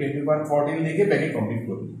 5.7 into 10^14 লিখে ব্র্যাকেট কমপ্লিট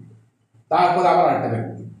করবে। তারপর আবার আরেকটা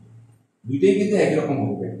ব্র্যাকেট, দুইটাই কিন্তু একই রকম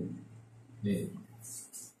হবে।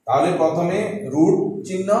 তাহলে প্রথমে রুট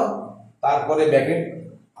চিহ্ন, তারপরে ব্র্যাকেট,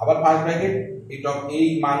 আবার ফার্স্ট ব্র্যাকেট, এই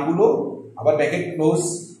মানগুলো, আবার ব্র্যাকেট ক্লোজ,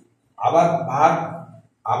 আবার ভাগ,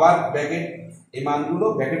 আবার ব্র্যাকেট, এই মানগুলো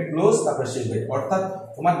ব্র্যাকেট ক্লোজ, তারপর শেষ ব্র্যাকেট। অর্থাৎ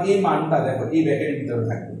তোমার এই মানটা দেখো এই ব্র্যাকেটের ভিতরে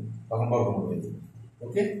থাকবে, তখন বর্গমূল হয়ে যাবে।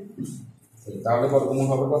 ওকে, তাহলে বর্গমূল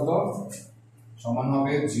হবে কত, সমান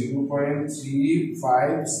হবে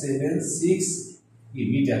 0.3576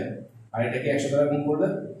 মিটার, আর এটাকে 100 দ্বারা গুণ করলে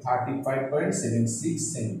 35.76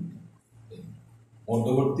 সেন্টিমিটার।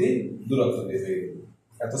 মধ্যবর্তী দূরত্ব পেয়ে গেল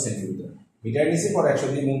এত সেন্টিমিটার, মিটার নিচে পরে 100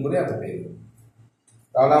 দিয়ে গুণ করে এত পেয়ে গেল।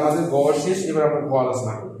 তাহলে আমাদের গ শেষ। এবার আমরা গ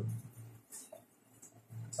আলোচনা করব।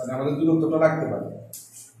 তাহলে আমাদের দূরত্বটা রাখতে পারি,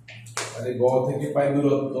 তাহলে গ থেকে পাই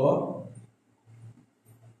দূরত্ব,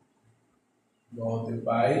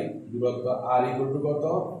 আর ইকুয়াল টু কত,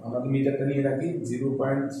 আমরা মিটারটা নিয়ে রাখি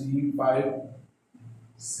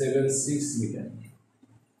 0.3576 মিটার।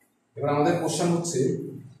 এবার আমাদের কোশ্চেন হচ্ছে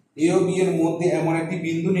এ ও বি এর মধ্যে এমন একটি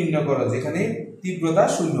বিন্দু নির্ণয় করো যেখানে তীব্রতা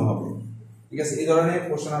শূন্য হবে। ঠিক আছে, এই ধরনের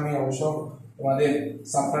কোশ্চেন আমি অবশ্য তোমাদের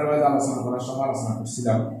চ্যাপ্টার ওয়াইজ আলোচনা করার সময় আলোচনা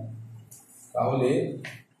করছিলাম। তাহলে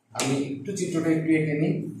আমি একটু চিত্রটা একটু এঁকে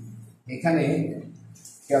নিই। এখানে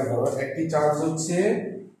খেয়াল করো, একটি চার্জ হচ্ছে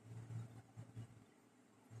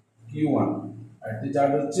Q1 আর একটি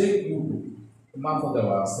চার্জ হচ্ছে Q2। মান তো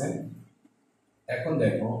দেওয়া আছে। এখন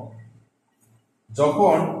দেখো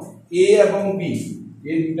যখন এ এবং বি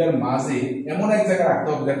এই দুটার মাঝে এমন এক জায়গায় রাখতে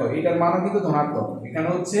হবে, দেখো এটার মানও কিন্তু ধনাত্মক, এখানে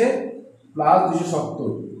হচ্ছে প্লাস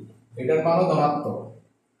 270, এটার মানও ধনাত্মক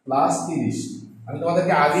প্লাস 30। আমি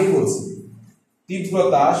তোমাদেরকে আগেই বলছি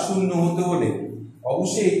তীব্রতা শূন্য হতে হলে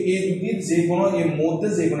অবশ্যই এই দুটির যে কোনো এর মধ্যে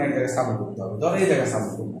যে কোনো এক জায়গায় স্থাপন করতে হবে। ধরো এই জায়গায়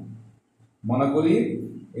স্থাপন করবো, মনে করি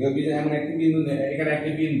এমন একটি বিন্দু, এখানে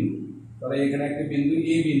একটি বিন্দু, ধরো এখানে একটি বিন্দু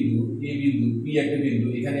এ বিন্দু, বি একটা বিন্দু,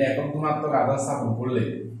 এখানে একক ধনাত্মক আধান স্থাপন করলে,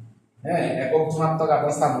 হ্যাঁ একক ধনাত্মক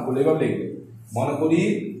আধান স্থাপন করলে এভাবে লিখবে, মনে করি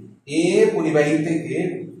এ পরিবাহী থেকে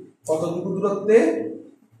কতটুকু দূরত্বে,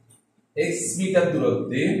 x মিটার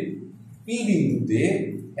দূরত্বে পি বিন্দুতে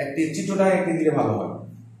একটি চিত্রটা এঁকে দিলে ভালো হয়।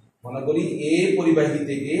 মনে করি এ পরিবাহী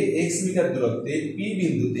থেকে x মিটার দূরত্বে পি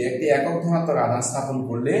বিন্দুতে একটি একক ধনাত্মক আধান স্থাপন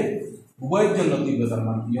করলে উভয়ের জন্য তীব্রতার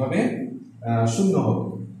মান কি হবে, শূন্য হবে।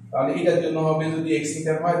 তাহলে এটার জন্য হবে যদি x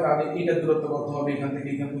মিটার হয় তাহলে এটার দূরত্ব কত হবে এখান থেকে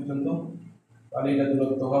এখান পর্যন্ত, তাহলে এটার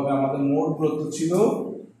দূরত্ব হবে, আমাদের মোট দূরত্ব ছিল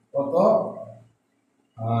কত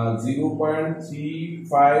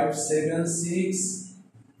 0.3576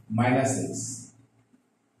 মাইনাস x।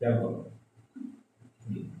 দেখো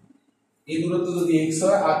এই দূরত্ব যদি x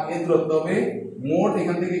হয় আর এই দূরত্ব হবে মোট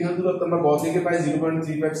এখান থেকে এখান দূরত্ব আমরা বল থেকে পাই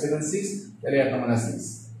 0.3576, তাহলে এটা মাইনাস x।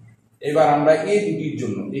 এবার আমরা এই দুটির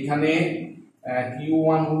জন্য এখানে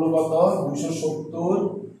q1 হলো কত 270,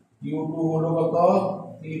 q2 হলো কত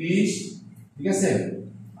 30, ঠিক আছে,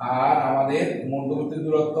 আর আমাদের মধ্যবর্তী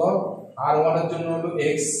দূরত্ব r1 এর জন্য হলো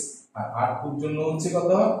x আর r2 এর জন্য হচ্ছে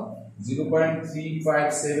কত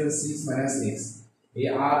 0.3576 মাইনাস x। এই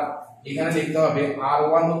r এখানে লিখতে হবে,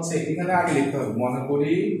 r1 হচ্ছে এখানে আগে লিখতে হবে, মনে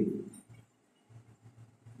করি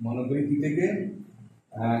কি থেকে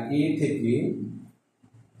a থেকে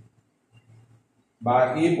বা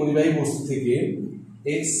এ পরিবাহী বস্তু থেকে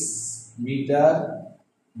x মিটার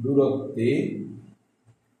দূরত্বে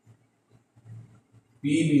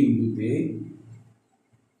পি বিন্দুতে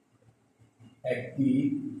একটি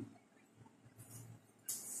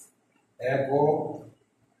একক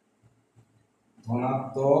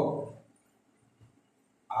ধনাত্মক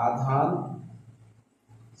আধান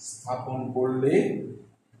স্থাপন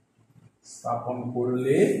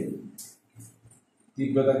করলে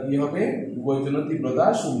তীব্রতা কি হবে, উভয়ের জন্য তীব্রতা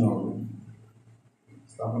শূন্য হবে।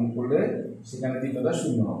 স্থাপন করলে সেখানে তীব্রতা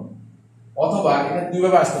শূন্য হবে, অথবা এটা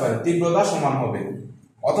দুইভাবে আসতে পারে, তীব্রতা সমান হবে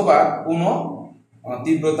অথবা কোনো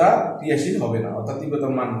তীব্রতা ক্রিয়াশীল হবে না, অর্থাৎ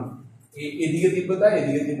তীব্রতার মান এদিকে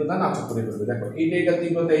তীব্রতা নাচক করে ফেলবে। দেখো এটা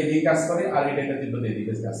তীব্রতা এইদিকে কাজ করে আর এটা তীব্রতা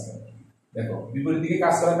এইদিকে কাজ করে। দেখো বিপরীত দিকে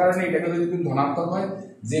কাজ করার কারণে এটাকে যদি তুমি ধনাত্মক হয়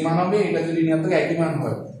যে মান হবে, এটা যদি ঋণাত্মক একই মান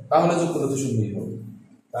হয় তাহলে যোগ করলে তো শূন্যই হবে।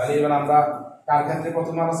 তাহলে এবার আমরা কার ক্ষেত্রে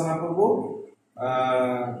প্রথমে আলোচনা করব,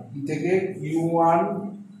 ই থেকে q1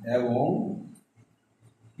 এবং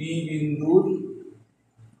পি বিন্দুর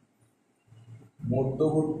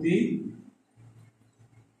মধ্যবর্তী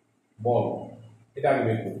বল, এটা আগে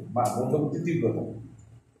বের করব, বা মধ্যবর্তী তীব্রতা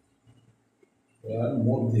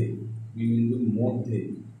মধ্যে পি বিন্দুর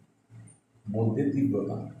মধ্যে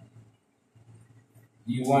তীব্রতা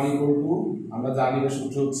E1 ইকুয়াল টু, আমরা জানি এর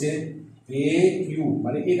সূত্র হচ্ছে a q,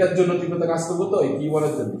 মানে এটার জন্য তীব্রতা কাজ করবে তো এই q1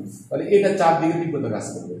 এর জন্য, তাহলে এটা চারদিকে তীব্রতা কাজ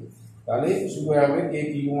করবে, তাহলে শুরু হবে a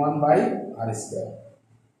q1 by r square.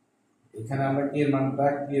 এখানে আমরা k এর মানটা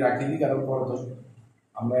কি রাখি দিই, কারণ পরে তো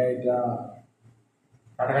আমরা এটা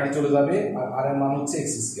কাটাকাটি চলে যাবে, আর r এর মান হচ্ছে x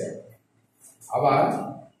স্কয়ার। আবার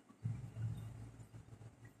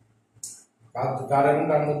কার এবং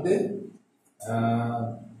কার মধ্যে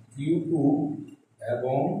q2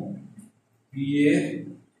 এবং p এর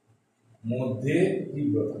মধ্যে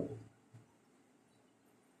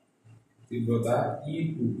তীব্রতা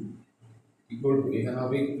E2 ইকুয়াল টু, এখানে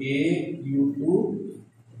হবে k q2,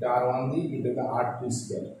 এটা r1 দিই, এটা r2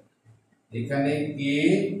 স্কয়ার। এখানে k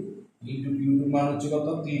ইনটু q2 মান হচ্ছে কত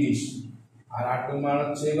 30 আর r2 মান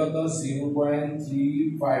হচ্ছে কত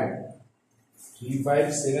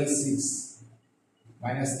 0.3576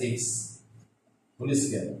 মাইনাস x হোল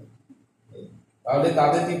স্কয়ার। তাহলে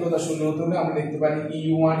তাদের তীব্রতা শূন্য হতে হলে আমরা লিখতে পারি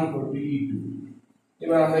E1 ইকুয়াল টু E2।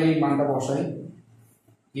 এবার আমরা এই মানটা বসাই,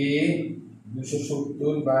 k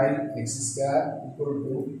 270 by x square equal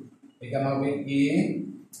to, এখানে হবে k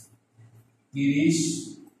 30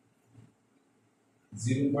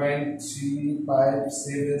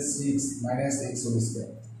 0.3576 minus x whole square.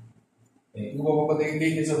 এই উপপক্ষ থেকে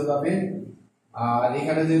কে চলে যাবে, আর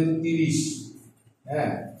এখানে যেহেতু 30,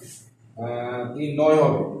 হ্যাঁ 9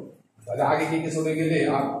 হবে, তাহলে আগে কে চলে গেলে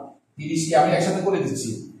আর 30 কে আমি একসাথে করে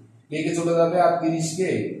দিচ্ছি, কে চলে যাবে আর 30 কে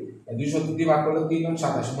 270 দিয়ে ভাগ করলে 3 এবং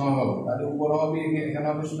 27 9 হবে, তাহলে উপরে হবে এখানে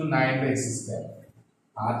হবে শুধু 9 বাই x স্কয়ার,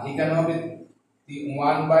 আর এখানে হবে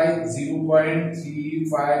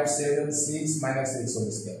 1/0.3576 মাইনাস x হোল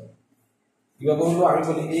স্কয়ার। এবার বলবো আমি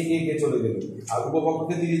বলি এই কে চলে গেল, আর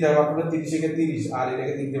উপপক্ষকে 30 দ্বারা ভাগ করলে 30 কে 30, আর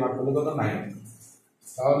এটাকে 3 দিয়ে ভাগ করলে কত 9।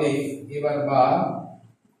 তাহলে এবার বা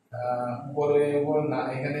উপরে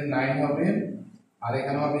এখানে 9 হবে, আর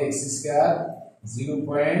এখানে হবে x square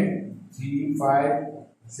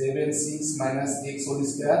 0.3576 minus x whole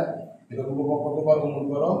square. এটা উপপক্ষকে বর্গমূল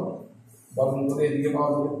করো, বর্গমূল করে এদিকে পাওয়া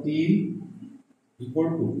যাবে 3 ইকুয়াল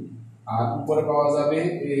টু, আর উপরে পাওয়া যাবে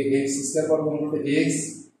x স্কয়ার বর্গমূল করলে x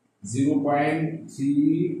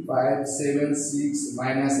 0.3576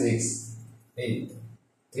 মাইনাস x। এই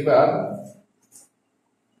এবার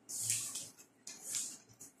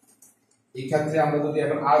এই ক্ষেত্রে আমরা যদি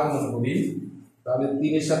এখন আর গুণ করি, তাহলে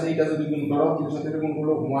 3 এর সাথে এটা যদি গুণ করো, 3 এর সাথে গুণ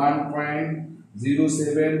করলে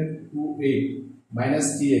 1.0728 minus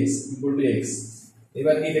 3x equal to x।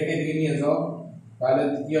 এবার এটাকে এদিকে নিয়ে যাও, তাহলে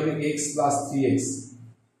কি হবে x plus 3x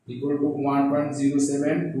equal to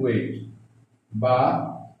 1.0728 বা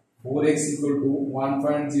 4x ইকুয়াল টু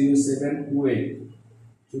 1.0728।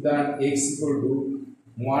 সুতরাং x ইকুয়াল টু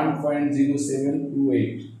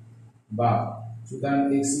 1.0728 বা সুতরাং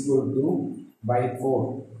x equal to by 4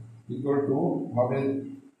 equal to হবে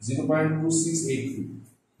 0.2682।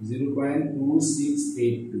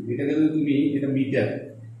 0.2682 এটাকে যদি তুমি, এটা মিটার,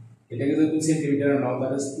 এটাকে যদি তুমি সেন্টিমিটারে নাও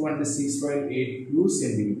তাহলে 26.82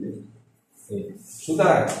 সেন্টিমিটার।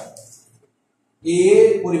 সুতরাং এ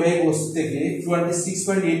পরিবাহী বস্তু থেকে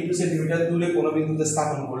 26.82 সেন্টিমিটার দূরে কোন বিন্দুতে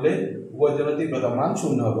স্থাপন করলে উভয় জনের তীব্রতার মান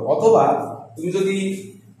 0 হবে। অথবা তুমি যদি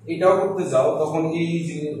এটাও করতে যাও, তখন এই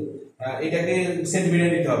এটাকে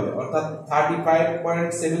সেন্টিমিটার নিতে হবে, অর্থাৎ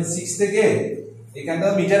 35.76 থেকে এখানটা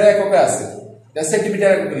মিটারে এককে আছে, এটা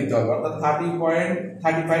সেন্টিমিটার এককে নিতে হবে, অর্থাৎ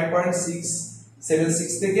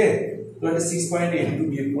 35.76 থেকে 26.82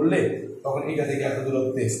 বিয়োগ করলে তখন এটা থেকে এত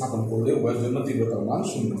দূরত্বে স্থাপন করলে উভয়ের জন্য তীব্রতার মান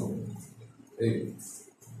 0 হবে।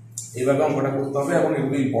 এইভাবে অঙ্কটা করতে হবে এবং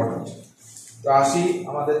এগুলো ইম্পর্টেন্ট। তো আসি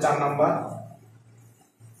আমাদের 4 নাম্বার।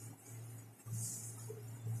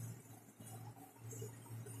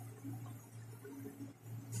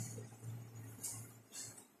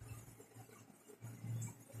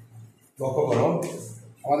 লক্ষ্য করো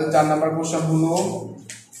আমাদের 4 নাম্বার কোশ্চেন হলো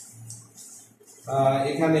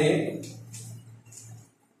এখানে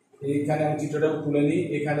আমি চিত্রটা তুলে নিই।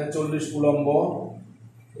 এখানে 40 কুলম্ব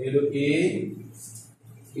এলো এ,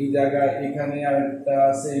 এই জায়গায় এখানে আরেকটা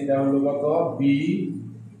আছে, এটা হলো কত বি,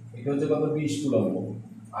 এটা হচ্ছে কত 20 কুলম্ব,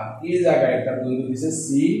 আর এই জায়গায় একটা বিন্দু দিছে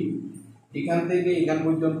সি। এখান থেকে এখান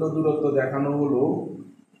পর্যন্ত দূরত্ব দেখানো হলো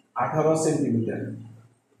 18 সেন্টিমিটার,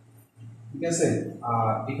 ঠিক আছে,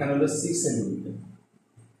 আর এখানে হলো 6 সেন্টিমিটার।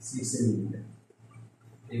 6 সেন্টিমিটার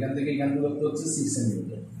এখান থেকে এখান দূরত্ব হচ্ছে 6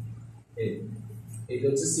 সেন্টিমিটার। এইটা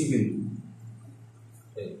হচ্ছে সি বিন্দু।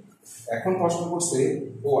 এখন প্রশ্ন করছে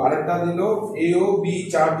আরেকটা দিল এ ও বি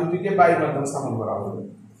চার দুটিকে বায়ুর মাধ্যমে স্থাপন করা হবে।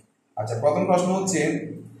 আচ্ছা, প্রথম প্রশ্ন হচ্ছে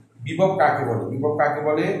বিভব কাকে বলে? বিভব কাকে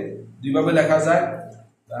বলে দুইভাবে লেখা যায়।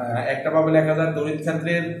 একটা ভাবে লেখা যায় তড়িৎ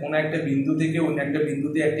ক্ষেত্রের কোন একটা বিন্দু থেকে অন্য একটা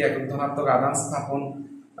বিন্দুতে একটি একক ধনাত্মক আধান স্থাপন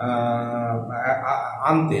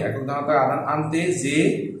একক ধনাত্মক আধান আনতে যে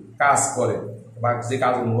কাজ করে বা যে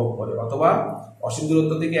কাজ অনুভব করে, অথবা অসীম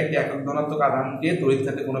দূরত্ব থেকে একটি একক ধনাত্মক আধানকে তড়িৎ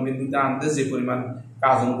ক্ষেত্রে কোনো বিন্দুতে আনতে যে পরিমাণ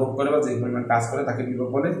কাজ অনুভব করে বা যে পরিমাণ কাজ করে তাকে বিভব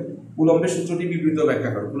বলে। কুলম্বের সূত্রটি বিবৃত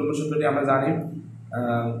ব্যাখ্যা করে। কুলম্বের সূত্রটি আমরা জানি,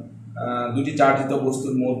 দুটি চার্জিত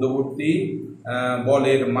বস্তুর মধ্যবর্তী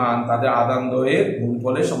বলের মান তাদের আধানদ্বয়ের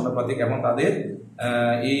গুণফলের সমানুপাতিক এবং তাদের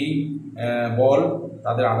এই বল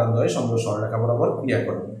তাদের আধানদ্বয়ের সংযোগ সরলরেখা বরাবর ক্রিয়া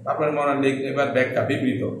করে। তারপরে এবার ব্যাখ্যা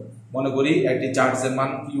বিবৃত। মনে করি একটি চার্জের মান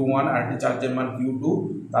Q1 আর একটি চার্জের মান Q2,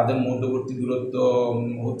 তাদের মধ্যবর্তী দূরত্ব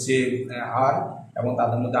হচ্ছে R এবং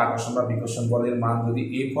তাদের মধ্যে আকর্ষণ বা বিকর্ষণ বলের মান যদি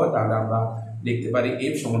F হয় তাহলে আমরা লিখতে পারি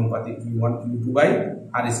F সমানুপাতিক Q1 Q2 by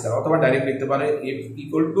R square, অথবা ডাইরেক্ট লিখতে পারে F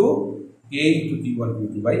equal to K into Q1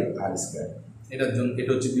 Q2 by R square. এটার জন্য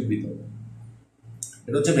এটা হচ্ছে বিবৃত,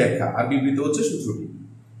 এটা হচ্ছে ব্যাখ্যা, আর বিবৃত হচ্ছে সূত্রটি,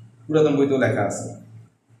 পুরাতন বইতেও লেখা আছে।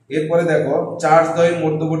 এরপরে দেখো চার্জ দ্বয়ের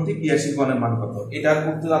মধ্যবর্তী ক্রিয়াশীল বলের মান কত। এটা আর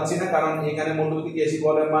করতে যাচ্ছি না, কারণ এখানে মধ্যবর্তী ক্রিয়াশীল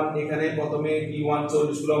বলের মান এখানে প্রথমে P1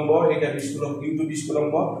 40 কুলম্ব, এটা 20 কুলম্ব, Q2 20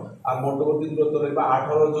 কুলম্ব, আর মধ্যবর্তী দূরত্ব রইবে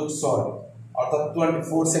 18 যোগ 6 অর্থাৎ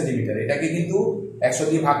 24 সেন্টিমিটার। এটাকে কিন্তু 100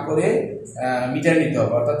 দিয়ে ভাগ করে মিটার নিতে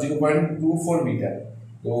হবে, অর্থাৎ 0.24 মিটার।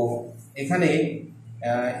 তো এখানে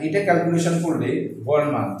এটা ক্যালকুলেশন করলে বলের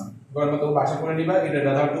মান বাসা করে নিবা। এটা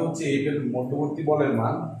রেজাল্ট হচ্ছে এটার মধ্যবর্তী বলের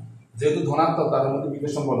মান, যেহেতু ধনাত্মক তাদের মধ্যে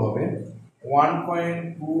বিকর্ষণ বল হবে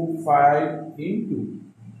 1.25 into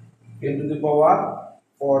 10 to the power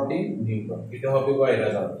 14 Newton. এটা হবে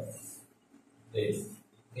রেজাল্ট।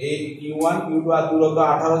 এই Q1 Q2 আর দূরত্ব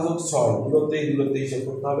 18 যোগ 6 দূরত্ব হিসাব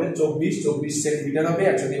করতে হবে 24 সেন্টিমিটার হবে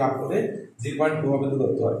 100 দিয়ে ভাগ করে 0.2 হবে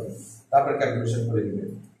দূরত্ব আর তারপর ক্যালকুলেশন করে দিবেন।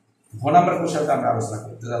 ঘ নাম্বার কোশ্চেনটা আমরা আলোচনা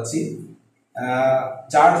করতে যাচ্ছি।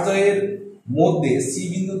 চার্জ দ্বয়ের মধ্যে সি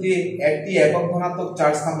বিন্দুতে একটি একক ধনাত্মক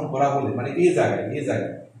চার্জ স্থাপন করা হলে মানে এই জায়গায়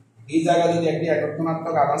যদি একটি একক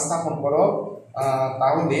ধনাত্মক আধান স্থাপন করো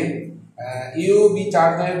তাহলে ইউ বি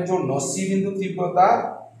চার্জ দ্বয়ের জন্য সি বিন্দুর তীব্রতা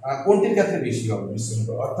কোনটির ক্ষেত্রে বেশি হবে বিশ্লেষণ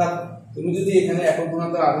করো। অর্থাৎ তুমি যদি এখানে একক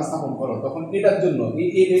ধনাত্মক আধান স্থাপন করো তখন এটার জন্য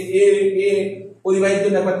এ পরিবাহীর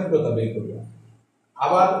জন্য একবার তীব্রতা বের করবে,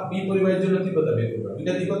 আবার বি পরিবাহীর জন্য তীব্রতা বের করবে।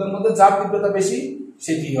 দুইটা তীব্রতার মধ্যে যার তীব্রতা বেশি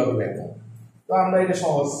সেটি হবে ব্যাখ্যা। তো আমরা এটা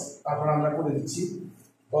সহজ, তারপর আমরা করে দিচ্ছি।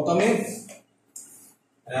 প্রথমে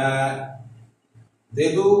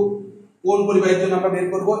যেহেতু কোন পরিবাহীর জন্য আমরা বের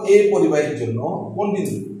করব, এ পরিবাহীর জন্য কোন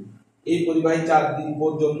বিন্দু, এই পরিবাহী চার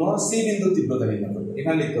বিন্দুর জন্য সি বিন্দু তীব্রতা নির্ণয় করব।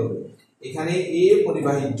 এখানে লিখতে হবে এখানে এ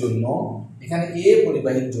পরিবাহীর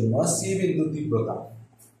জন্য সি বিন্দু তীব্রতা,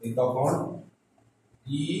 তখন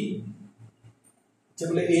ই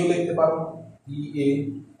বলে এও লিখতে পারো ই এ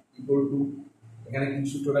ইকুয়াল টু, এখানে কি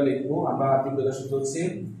সূত্রটা লিখবো আমরা, তীব্রতা সূত্র হচ্ছে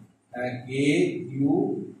কে কিউ,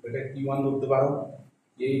 এটা Q1 ধরতে পারো,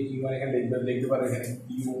 কে Q1 এখানে লিখতে পারো, এখানে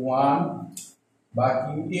Q1 বা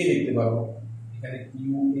QA লিখতে পারো, এখানে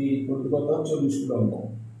QA ইকুয়াল টু কত 40 কুলম্ব,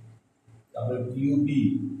 তারপরে QB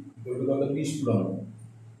ইকুয়াল টু কত 20 কুলম্ব।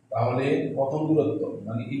 তাহলে প্রথম দূরত্ব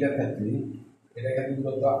মানে এটার ক্ষেত্রে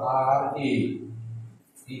দূরত্ব আর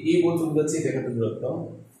এ বলতে বুঝাচ্ছি এটা ক্ষেত্রে দূরত্ব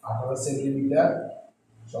 18 সেন্টিমিটার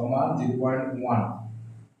সমান 0.1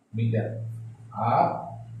 metre,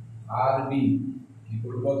 R B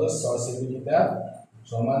equal to কত 6 সেন্টিমিটার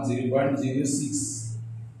সমান 0.06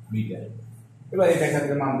 মিটার। এবার এটা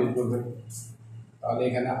ক্ষেত্রে মান বের করবে, তাহলে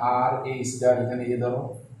এখানে আর এ স্টার এখানে এ ধরো,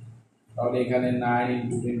 তাহলে এখানে 9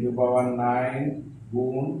 × 10⁻9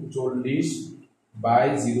 গুণ 40 বাই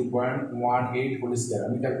 0.18 হোল স্কয়ার।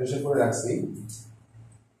 আমি ক্যালকুলেশন করে রাখছি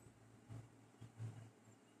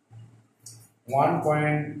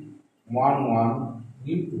 1.11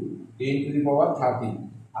 into 10⁻13,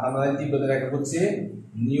 আর আমাদের তীব্রতার একক হচ্ছে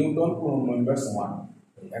নিউটন কুলম্ব/1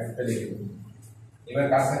 একটা লিখে দেব। এবার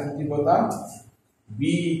কাছাকাছি তীব্রতা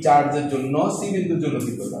বি চার্জের জন্য সি বিন্দুর জন্য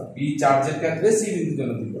তীব্রতা, বি চার্জের ক্ষেত্রে সি বিন্দুর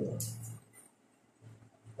জন্য তীব্রতা,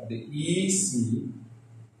 তাহলে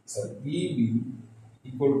ইবি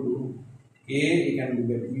ইকুয়াল টু কে এখানে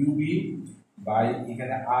লিখবে ইউবি বাই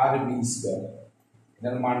এখানে আর বি স্কয়ার,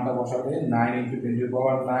 এখানে মানটা বসাবে 9 ×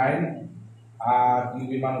 10⁻9 আর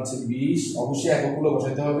ইউবি মান হচ্ছে 20, অবশ্যই এককগুলো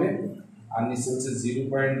বসাতে হবে, আর নিচে হচ্ছে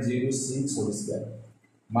 0.06 হোল স্কয়ার,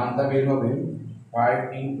 মানটা বের হবে 5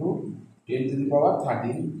 ×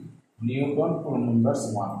 10⁻13 নিউটন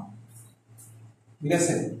কুলম্ব/1। ঠিক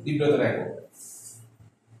আছে, তীব্রতার একক।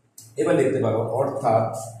 এবার লিখতে পারো অর্থাৎ,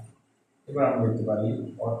 এবার আমরা লিখতে পারি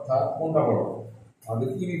অর্থাৎ কোনটা বড়, আমাদের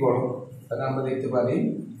ইবি বড়, তাহলে আমরা লিখতে পারি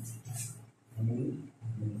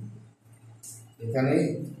এখানে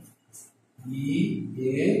ই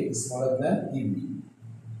এ স্মলার দ্যান ইবি।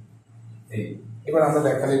 এবার আমরা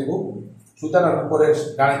ব্যাখ্যা লিখব। সুতরাং উপরের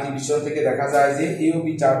গাণিতিক বিষয় থেকে দেখা যায় যে এ ও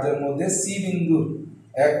বি চার্জের মধ্যে সি বিন্দুর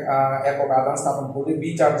একক আধান স্থাপন করলে বি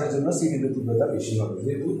চার্জের জন্য সি বিন্দুর তীব্রতা বেশি হবে,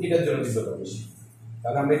 যেহেতু এটার জন্য তীব্রতা বেশি।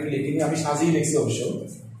 তাহলে আমরা একটু লিখিনি, আমি সাজিয়ে লিখছি অবশ্য,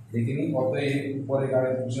 লিখিনি। অতএব উপরের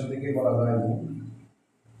গাণিতিক বিষয় থেকে বলা যায় যে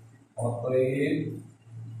অতএব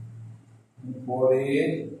উপরের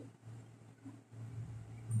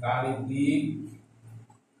গাণিতিক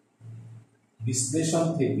বিশ্লেষণ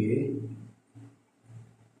থেকে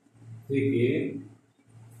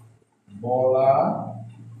বলা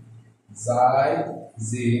যায়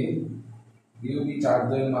যে ইউবি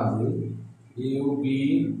চার্জের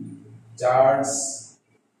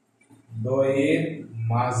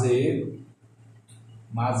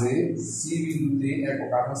মাঝে সি বিন্দুতে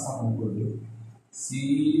একক আধান স্থাপন করবে, সি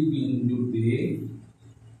বিন্দুতে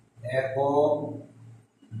একক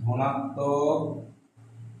ধনাত্মক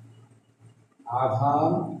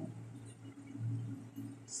আধান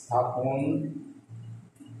স্থাপন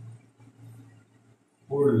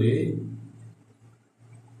করলে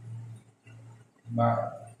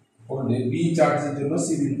বি চার্জের জন্য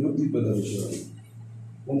সি বিন্দুর তীব্রতা বেশি হবে।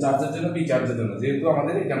 কোন চার্জের জন্য? বি চার্জের জন্য, যেহেতু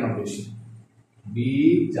আমাদের এটা মান বেশি। বি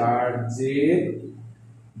চার্জের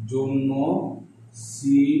জন্য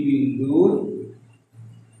সি বিন্দুর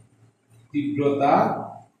তীব্রতা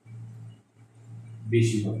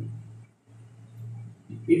বেশি হবে।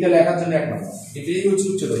 এটা লেখার জন্য এক নম্বর, এটাই হচ্ছে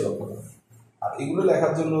উচ্চতর দক্ষতা। আর এগুলো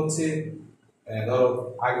লেখার জন্য হচ্ছে ধরো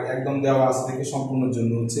আগে একদম দেওয়া আছে থেকে সম্পূর্ণের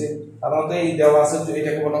জন্য হচ্ছে সাধারণত এই দেওয়া আছে,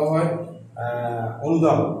 এটাকে বলা হয়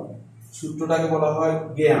অনুধাবন, সূত্রটাকে বলা হয়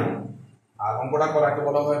জ্ঞান, আর অঙ্কটা করাকে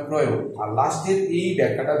বলা হয় প্রয়োগ, আর লাস্টের এই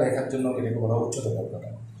ব্যাখ্যাটা দেখার জন্য এটাকে বলা হয় উচ্চতা ব্যাখ্যাটা।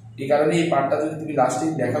 এই কারণে এই পার্টটা যদি তুমি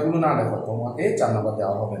লাস্টের ব্যাখ্যাগুলো না দেখো তোমাকে 4 নাম্বার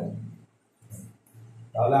দেওয়া হবে না।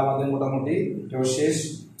 তাহলে আমাদের মোটামুটি এটাও শেষ।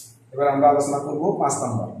 এবার আমরা আলোচনা করব 5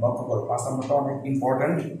 নাম্বার। লক্ষ্য করো 5 নাম্বারটা অনেক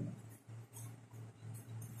ইম্পর্টেন্ট।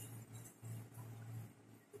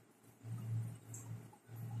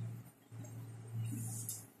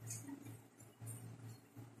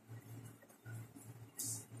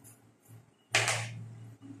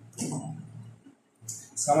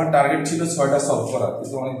 আমার টার্গেট ছিল 6টা সলভ করা,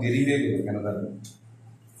 কিন্তু অনেক দেরি হয়ে গেল কেন জানো?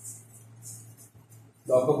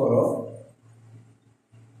 লক্ষ্য করো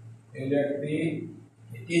এই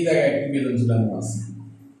জায়গায় একটি বেলুন ঝুলানো আছে,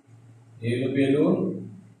 এই হলো বেলুন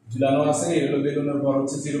ঝুলানো আছে, এই হলো বেলুনের ভর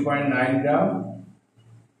হচ্ছে 0.9 গ্রাম।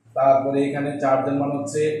 তারপরে এখানে চার্জের মান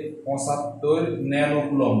হচ্ছে 75 ন্যানো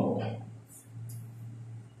কুলম্ব,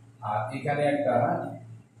 আর এখানে একটা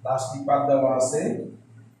প্লাস্টিক পাত দেওয়া আছে,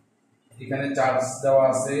 এখানে চার্জ দেওয়া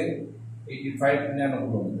আছে 85 ন্যানো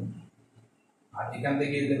কুলম্ব, আর এখান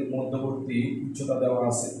থেকে এদের মধ্যবর্তী উচ্চতা দেওয়া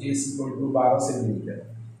আছে s = 12 সেন্টিমিটার।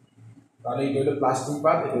 তাহলে এটা হলো প্লাস্টিক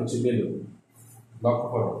পাত, এটা হচ্ছে বেলুন। লক্ষ্য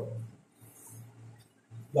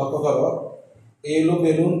করো এই হলো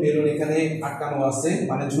বেলুন, বেলুন এখানে আটকানো আছে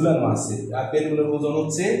মানে ঝুলানো আছে, আর বেলুনের ওজন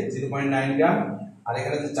হচ্ছে 0.9 গ্রাম, আর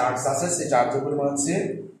এখানে যে চার্জ আছে সেই চার্জের পরিমাণ হচ্ছে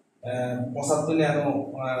 75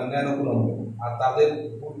 ন্যানো কুলম্ব। আর তাদের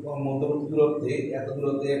মধ্যবর্তী দূরত্বে এত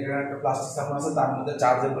দূরত্বে এখানে একটা প্লাস্টিক সামনে আছে, তার মধ্যে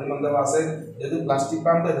চার্জের পরিমাণ দেওয়া আছে, যেহেতু প্লাস্টিক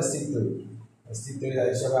পাম্প এটা স্থির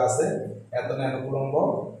হিসাবে আছে এত ন্যানো কুলম্ব।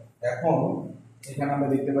 এখন এখানে আমরা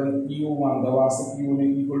দেখতে পারি Q1 দেওয়া আছে, Q1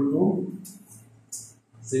 =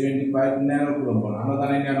 75 ন্যানো কুলম্ব। আমরা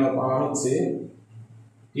জানি ন্যানো পাওয়ার হচ্ছে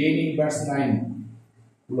 10⁻⁹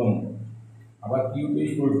 কুলম্ব। আবার Q2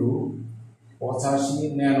 = 85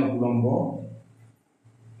 ন্যানো কুলম্ব,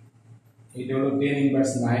 এটা হলো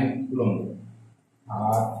 10⁻⁹ কুলম্ব।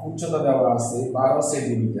 আর উচ্চতা দেওয়া আছে 12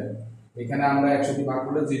 সেন্টিমিটার, এখানে আমরা 100 দিয়ে ভাগ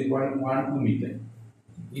করলে 0.12 মিটার।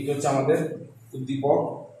 এটা হচ্ছে আমাদের উদ্দীপক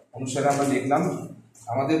অনুসারে আমরা লিখলাম।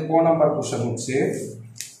 আমাদের ক নাম্বার কোশ্চেন হচ্ছে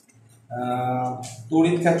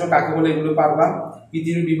তড়িৎ ক্ষেত্র কাকে বলে, এগুলো পারবা।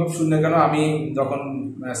 পৃথিবীর বিভব শূন্য কেন, আমি যখন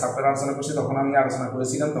সাবজেক্ট আলোচনা করছি তখন আমি আলোচনা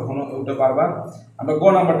করেছিলাম, তখন ওটা পারবা। আমরা গ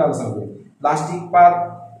নাম্বারটা আলোচনা করি, প্লাস্টিক পাত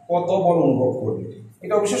কত বল অনুভব করবে।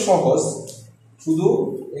 এটা অবশ্য সহজ, শুধু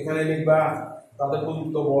এখানে লিখবা তাদের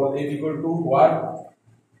প্রযুক্ত বল F = what,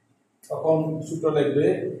 তখন সূত্র লিখবে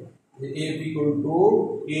F =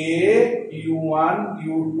 KU1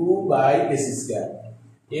 Q2 /s²।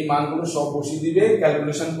 এই মানগুলো সব বসিয়ে দিবে,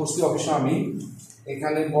 ক্যালকুলেশন করছি অবশ্য আমি।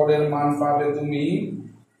 এখানে বলের মান পাবে তুমি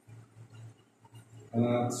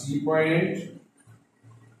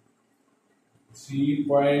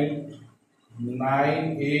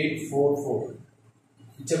 3.9844।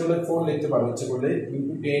 ইচ্ছা করলে 4 লিখতে পারো, ইচ্ছা করলে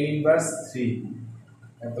কিন্তু 10⁻³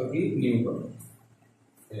 এত কি নিউটন।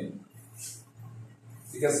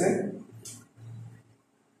 ঠিক আছে,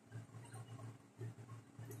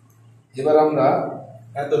 এবার আমরা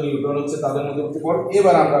এত নিউটন হচ্ছে তাদের মধ্যবর্তী বল।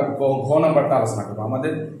 এবার আমরা ঘ নাম্বারটা আলোচনা করবো।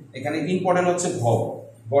 আমাদের এখানে ইম্পর্টেন্ট হচ্ছে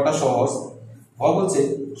ঘটা সহজ। ঘ বলছে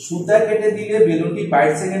সুতা কেটে দিলে বেলুনটি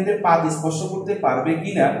 22 সেকেন্ডে পাত স্পর্শ করতে পারবে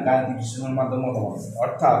কিনা গাণিতিক বিশ্লেষণের মাধ্যমে মতামত।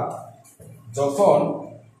 অর্থাৎ যখন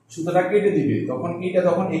সুতাটা কেটে দিবে তখন এটা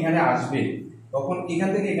যখন এখানে আসবে, তখন এখান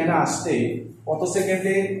থেকে এখানে আসতে কত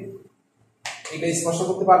সেকেন্ডে এটা স্পর্শ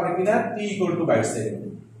করতে পারবে কিনা, t = 22 সেকেন্ড।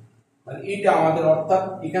 মানে এটা আমাদের, অর্থাৎ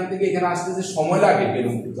এখান থেকে এখানে আসতে যে সময় লাগে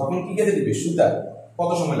বেলুনকে যখন কি কেটে দিবে সুতা,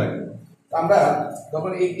 কত সময় লাগে। আমরা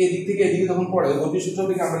যখন এই দিক থেকে এদিকে যখন পড়ে গতির সূত্র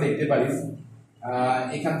থেকে আমরা লিখতে পারি,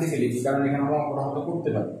 এখান থেকে লিখি কারণ এখানে আমরা অঙ্কটা হয়তো করতে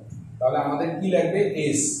পারি। তাহলে আমাদের কি লাগবে,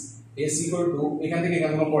 s = এখান থেকে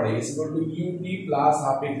এখানে পড়ে s = ut +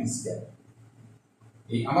 ½ at²।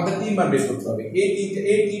 এই আমাদের 3 মান বের করতে হবে, এই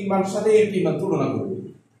 3 মান সাথে এই 3 মান তুলনা করবে।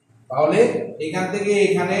 তাহলে এখান থেকে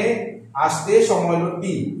এখানে আসতে সময় হলো t,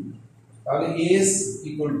 তাহলে s =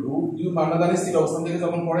 আমরা জানি স্থির অবস্থান থেকে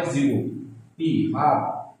যখন পড়ে 0 t ½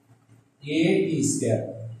 at²।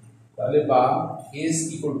 তাহলে বা s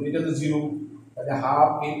 = এটা তো 0, তাহলে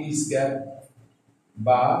 ½ at²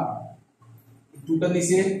 বা 2টা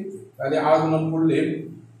নিচে, তাহলে আর গুণন করলে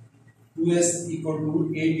 2s =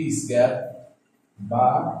 at² বা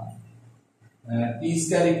t²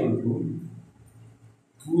 =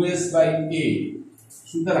 2s/a।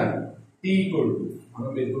 সুতরাং t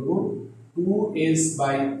আমরা বের করব 2s/a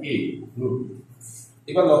রুট।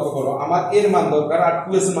 এবার লক্ষ্য করো আমার এর মান দরকার আর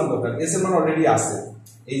 2s এর মান দরকার। s এর মান অলরেডি আছে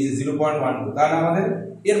এই যে 0.12, তাহলে আমাদের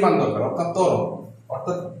এর মান দরকার অর্থাৎ ত্বরণ।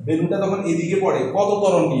 অর্থাৎ বেলুনটা যখন এদিকে পড়ে কত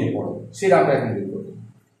ত্বরণ নিয়ে পড়ে সেটা আমরা এখন বের করব।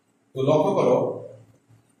 তো লক্ষ্য করো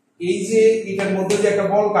এই যে এটার মধ্যে যে একটা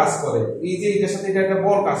বল কাজ করে, এই যে এটার সাথে এটা একটা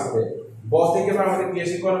বল কাজ করে, ব থেকে আমাদের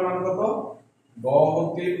ক্রিয়াশীল বলের মান কত? ব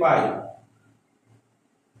হতে পাই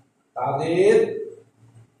তাদের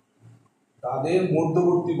তাদের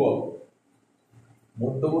মধ্যবর্তী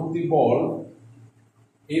বল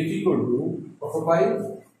F equal to কত পাই?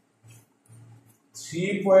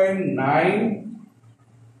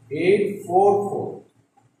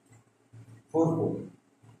 3.9844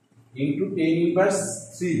 into 10 inverse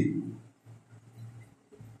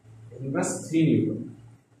 3 নিউটন।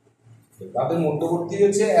 তাদের মধ্যবর্তী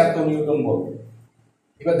হচ্ছে এত নিউটন বল।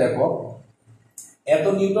 এবার দেখো এত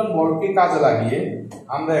নিউটন বলকে কাজে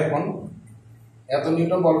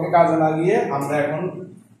লাগিয়ে আমরা এখন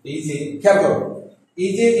এই যে খেয়াল করো, এই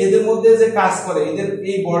যে এদের মধ্যে যে কাজ করে, এদের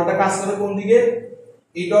এই বলটা কাজ করে কোন দিকে?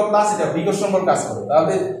 এইটাও প্লাস এটা বিকর্ষণ বল কাজ করে।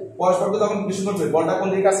 তাহলে পরস্পরকে যখন বিকর্ষণ করবে বলটা কোন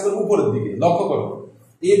দিকে কাজ করবে? উপরের দিকে। লক্ষ্য করো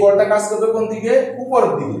এই বলটা কাজ করবে কোন দিকে?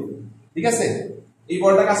 উপরের দিকে। ঠিক আছে, এই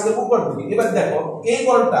বলটা কাজ করবে উপরের দিকে। এবার দেখো এই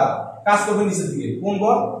বলটা কাজ করবে নিচের দিকে। কোন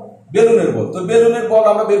বল? বেলুনের বল। তো বেলুনের বল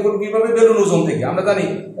আমরা বের করব কিভাবে? বেলুন ওজন থেকে। আমরা জানি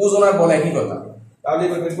ওজন আর বল একই কথা। তাহলে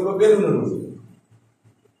এবার বের করব বেলুনের ওজন।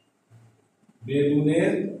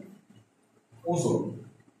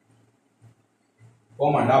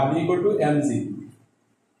 কমা W equal to mg।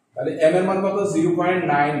 তাহলে m এর মান কত?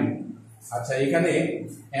 0.9। আচ্ছা এখানে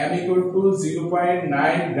m equal to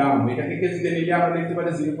 0.9 গ্রাম, এটাকে কেজিতে নিলে আমরা লিখতে পারি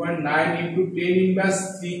 0.9 into 10 inverse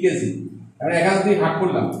 3 কেজি। আমরা এখান থেকে ভাগ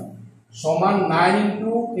করলাম সমান 9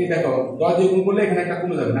 into এই দেখো 10 দিয়ে গুণ করলে এখানে একটা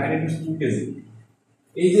কমে যাবে 9 into 2 কেজি।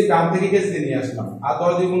 এই যে গ্রাম থেকে কেজিতে নিয়ে আসলাম আর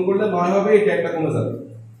 10 দিয়ে গুণ করলে 9 হবে, এটা একটা কমে যাবে।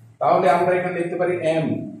 তাহলে আমরা এখানে লিখতে পারি m।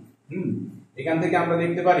 এখান থেকে আমরা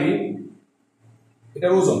লিখতে পারি এটা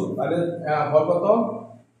ওজন। তাহলে বল কত?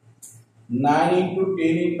 9 into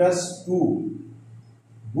 10 inverse 2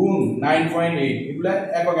 গুণ 9.8। এগুলা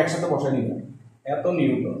একক একসাথে বসাই নিলাম, এত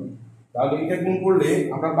নিউটন। তাহলে এটা গুণ করলে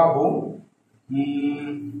আমরা পাবো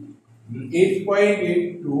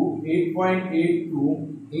 8.82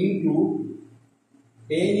 into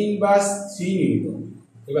 10 inverse 3 নিউটন।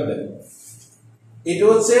 এবার দেখো এটা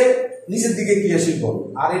হচ্ছে নিচের দিকে ক্রিয়াশীল বল,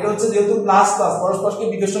 আর এটা হচ্ছে যেহেতু প্লাস প্লাস পরস্পরকে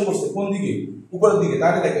বিকর্ষণ করছে কোন দিকে? উপরের দিকে।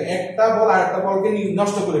 তাহলে দেখো একটা বল আরেকটা বলকে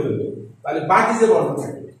নষ্ট করে ফেলবে, তাহলে বাকি যে বলটা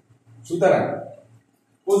থাকবে। সুতরাং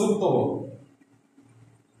প্রযুক্ত বল,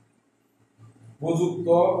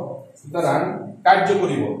 সুতরাং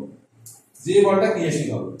কার্যকরী বল, যে বলটা ক্রিয়াশীল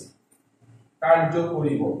হবে,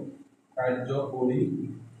 কার্যকরী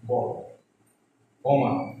বল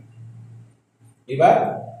কমা। এবার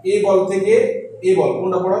এই বল থেকে এই বল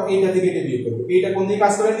কোনটা বড়? এইটা থেকে এটা বিয়োগ করব। এইটা কোন দিকে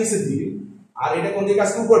কাজ করে? নিচের দিকে। আর এটা কোন দিকে কাজ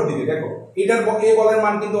করে? উপরের দিকে। দেখো এটার এই বলের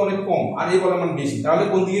মান কিন্তু অনেক কম আর এই বলের মান বেশি, তাহলে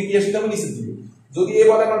কোন দিকে ক্রিয়াশীল হবে? নিচের দিকে। যদি এই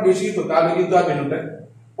বলের মান বেশি হতো তাহলে কিন্তু আর বেলুনটা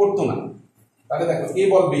পড়তো না। তাহলে দেখো এই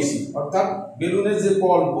বল বেশি, অর্থাৎ বেলুনের যে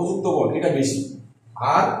বল প্রযুক্ত বল এটা বেশি,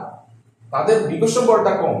 আর তাদের বিকর্ষণ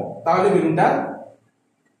বলটা কম, তাহলে বেলুনটা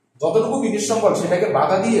যতটুকু বিকর্ষণ বল সেটাকে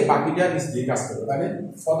বাধা দিয়ে বাকিটা নিচ দিয়ে কাজ করবে। তাহলে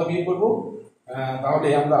কত বিয়োগ করবো? তাহলে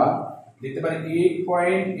আমরা লিখতে পারি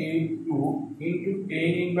 8.82 into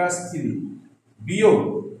 10 inverse 3 বিয়োগ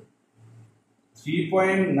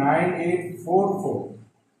 3.9844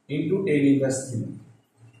 into 10 inverse 3।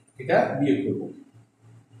 এটা বিয়োগ করব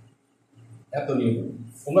এত নিউটন।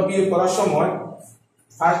 তোমরা বিয়োগ করার সময়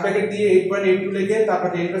ফার্স্ট ব্র্যাকেট দিয়ে 8.82 লিখে তারপর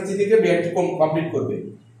 10 inverse 3 লিখে ব্র্যাকেট কমপ্লিট করবে,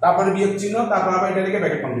 তারপরে বিয়োগ চিহ্ন, তারপর আবার এটা লিখে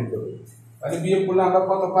ব্র্যাকেট কমপ্লিট করবে। তাহলে বিয়োগ করলে আমরা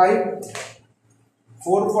কত পাই?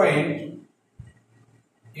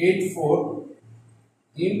 4.84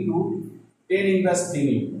 into 10 inverse 3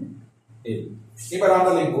 নিউটন। এবার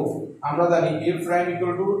আমরা লিখব, আমরা জানি a prime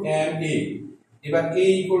equal to m a। এবার a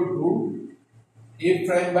equal to a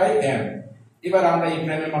prime by m। এবার আমরা a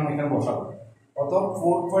prime এর মান এখানে বসাবো কত?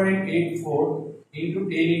 4.84 into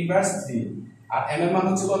 10 inverse 3 আর m এর মান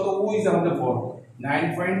হচ্ছে কত? ওই যে আমাদের বল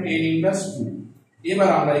 9.10 inverse 2। এবার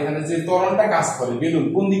আমরা এখানে যে ত্বরণটা কাজ করে বেলুন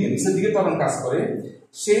কোন দিকে? নিচের দিকে ত্বরণ কাজ করে,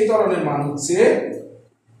 সেই ত্বরণের মান হচ্ছে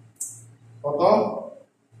কত?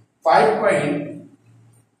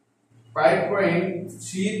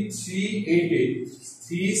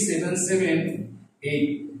 5.3778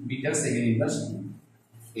 মিটার সেকেন্ড ইনভার্স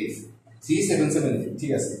 3778।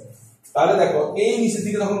 ঠিক আছে, তাহলে দেখো এই নিচের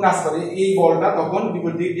দিকে যখন কাজ করে এই বলটা তখন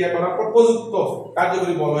বিপরীত দিকে ক্রিয়া করার পর প্রযুক্ত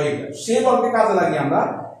কার্যকরী বল হয়ে গেল। সেই বলকে কাজে লাগিয়ে আমরা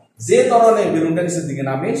যে ত্বরণে বেলুনটা নিচের দিকে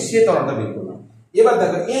নামে সে ত্বরণটা বের করলাম। এবার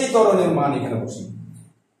দেখো এই ত্বরণের মান এখানে বসি।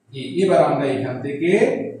 এবার আমরা এখান থেকে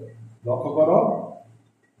লক্ষ্য করো,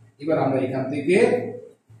 এবার আমরা এখান থেকে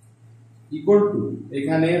ইকুয়াল টু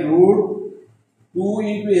এখানে √2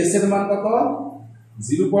 ইনটু s এর মান কত?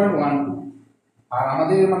 0.12 আর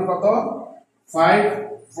আমাদের এর মান কত?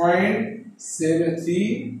 5.73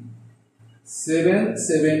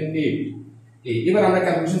 778। এবার আমরা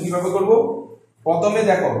ক্যালকুলেশন কিভাবে করব? প্রথমে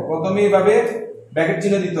দেখো, প্রথমে এইভাবে ব্র্যাকেট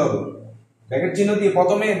চিহ্ন দিতে হবে। ব্র্যাকেট চিহ্ন দিয়ে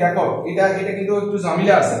প্রথমে দেখো, এটা কিন্তু একটু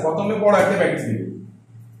ঝামেলা আছে। প্রথমে বড় একটা ব্র্যাকেট দিবে,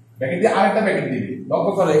 ব্র্যাকেট দিয়ে আরেকটা ব্র্যাকেট দিবে।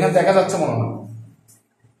 লক্ষ্য করো, এখানে দেখা যাচ্ছে মনে হয়,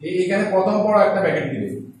 এইখানে প্রথম বড় একটা ব্র্যাকেট দিবে,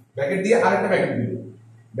 ব্র্যাকেট দিয়ে আরেকটা ব্র্যাকেট দিবে,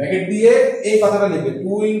 ব্র্যাকেট দিয়ে এই কথাটা লিখবে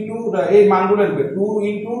 2 ইনটু এই মানগুলো লিখবে 2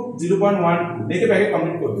 ইনটু 0.12 লিখে ব্র্যাকেট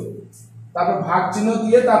কমপ্লিট করবে। তারপর ভাগ চিহ্ন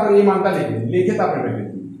দিয়ে তারপর এই মানটা লিখবে, লিখে তারপর ব্র্যাকেট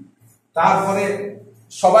দিবে। তারপরে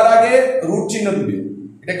সবার আগে রুট চিহ্ন দিবে,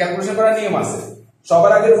 এটা ক্যালকুলেশন করার নিয়ম আছে।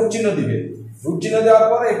 সবার আগে রুট চিহ্ন দিবে, রুট চিহ্ন দেওয়ার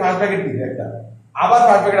পর এই ফার্স্ট ব্র্যাকেট দিবে একটা, আবার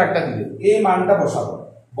ফার্স্ট ব্র্যাকেট একটা দিবে, এই মানটা বসাবো।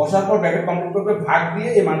 বসার পর ব্র্যাকেট কমপ্লিট করবে, ভাগ দিয়ে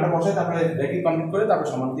এই মানটা বসায়, তারপরে ব্র্যাকেট কমপ্লিট করে তারপর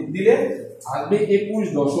সমান দিক দিলে আসবে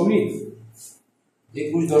 21.12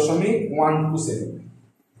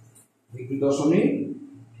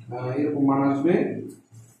 এরকম মান আসবে।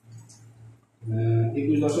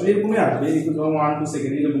 21 এরকমই আসবে,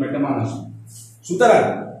 21.12 এরকম একটা মান আসবে। সুতরাং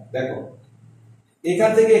দেখো,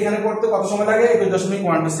 এখান থেকে এখানে করতে কত সময় লাগে?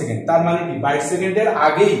 21.12 সেকেন্ড। তার মানে কি 22 সেকেন্ডের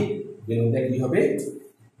আগেই বেলুনটা কি হবে?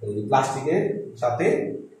 প্লাস্টিকের সাথে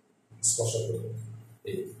স্পর্শ করবে।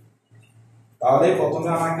 তাহলে প্রথমে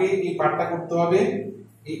আমাকে এই পার্টটা করতে হবে,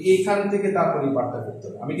 এইখান থেকে তারপরে এই পার্টটা করতে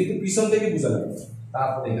হবে। আমি কিন্তু পিছন থেকে বুঝালাম,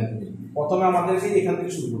 তারপরে এখান থেকে। প্রথমে আমাদেরকে এখান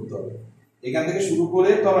থেকে শুরু করতে হবে, এখান থেকে শুরু করে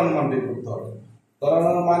ত্বরণের মান বের করতে হবে।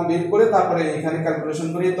 ত্বরণের মান বের করে তারপরে এখানে ক্যালকুলেশন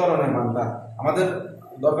করে ত্বরণের মানটা আমাদের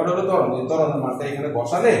দরকার হলো। ত্বরণের মানটা এখানে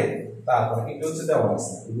বসালে তারপরে এটা হচ্ছে দেওয়া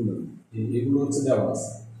আছে, এগুলো হচ্ছে দেওয়া আছে,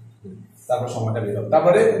 তারপর সময়টা বের হবে।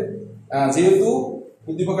 তারপরে যেহেতু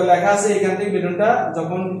উদ্দীপকে লেখা আছে এখান থেকে বেলুনটা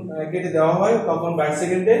যখন কেটে দেওয়া হয় তখন 22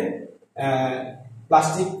 সেকেন্ডে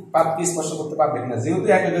প্লাস্টিক পাতকে স্পর্শ করতে পারবে কিনা, যেহেতু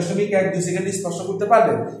 1.12 সেকেন্ডে স্পর্শ করতে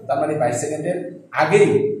পারবেন, তার মানে 22 সেকেন্ডের আগেই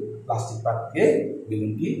প্লাস্টিক পাতকে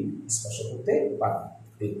বেলুনটি স্পর্শ করতে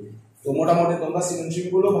পারবে। তো মোটামুটি তোমরা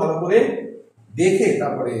সৃজনশীলগুলো ভালো করে দেখে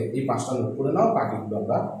তারপরে এই 5টা নোট করে নাও, বাকিগুলো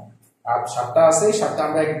আমরা আর 7টা আছে, 7টা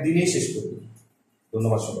আমরা একদিনেই শেষ করব।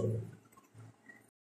 ধন্যবাদ সবাই।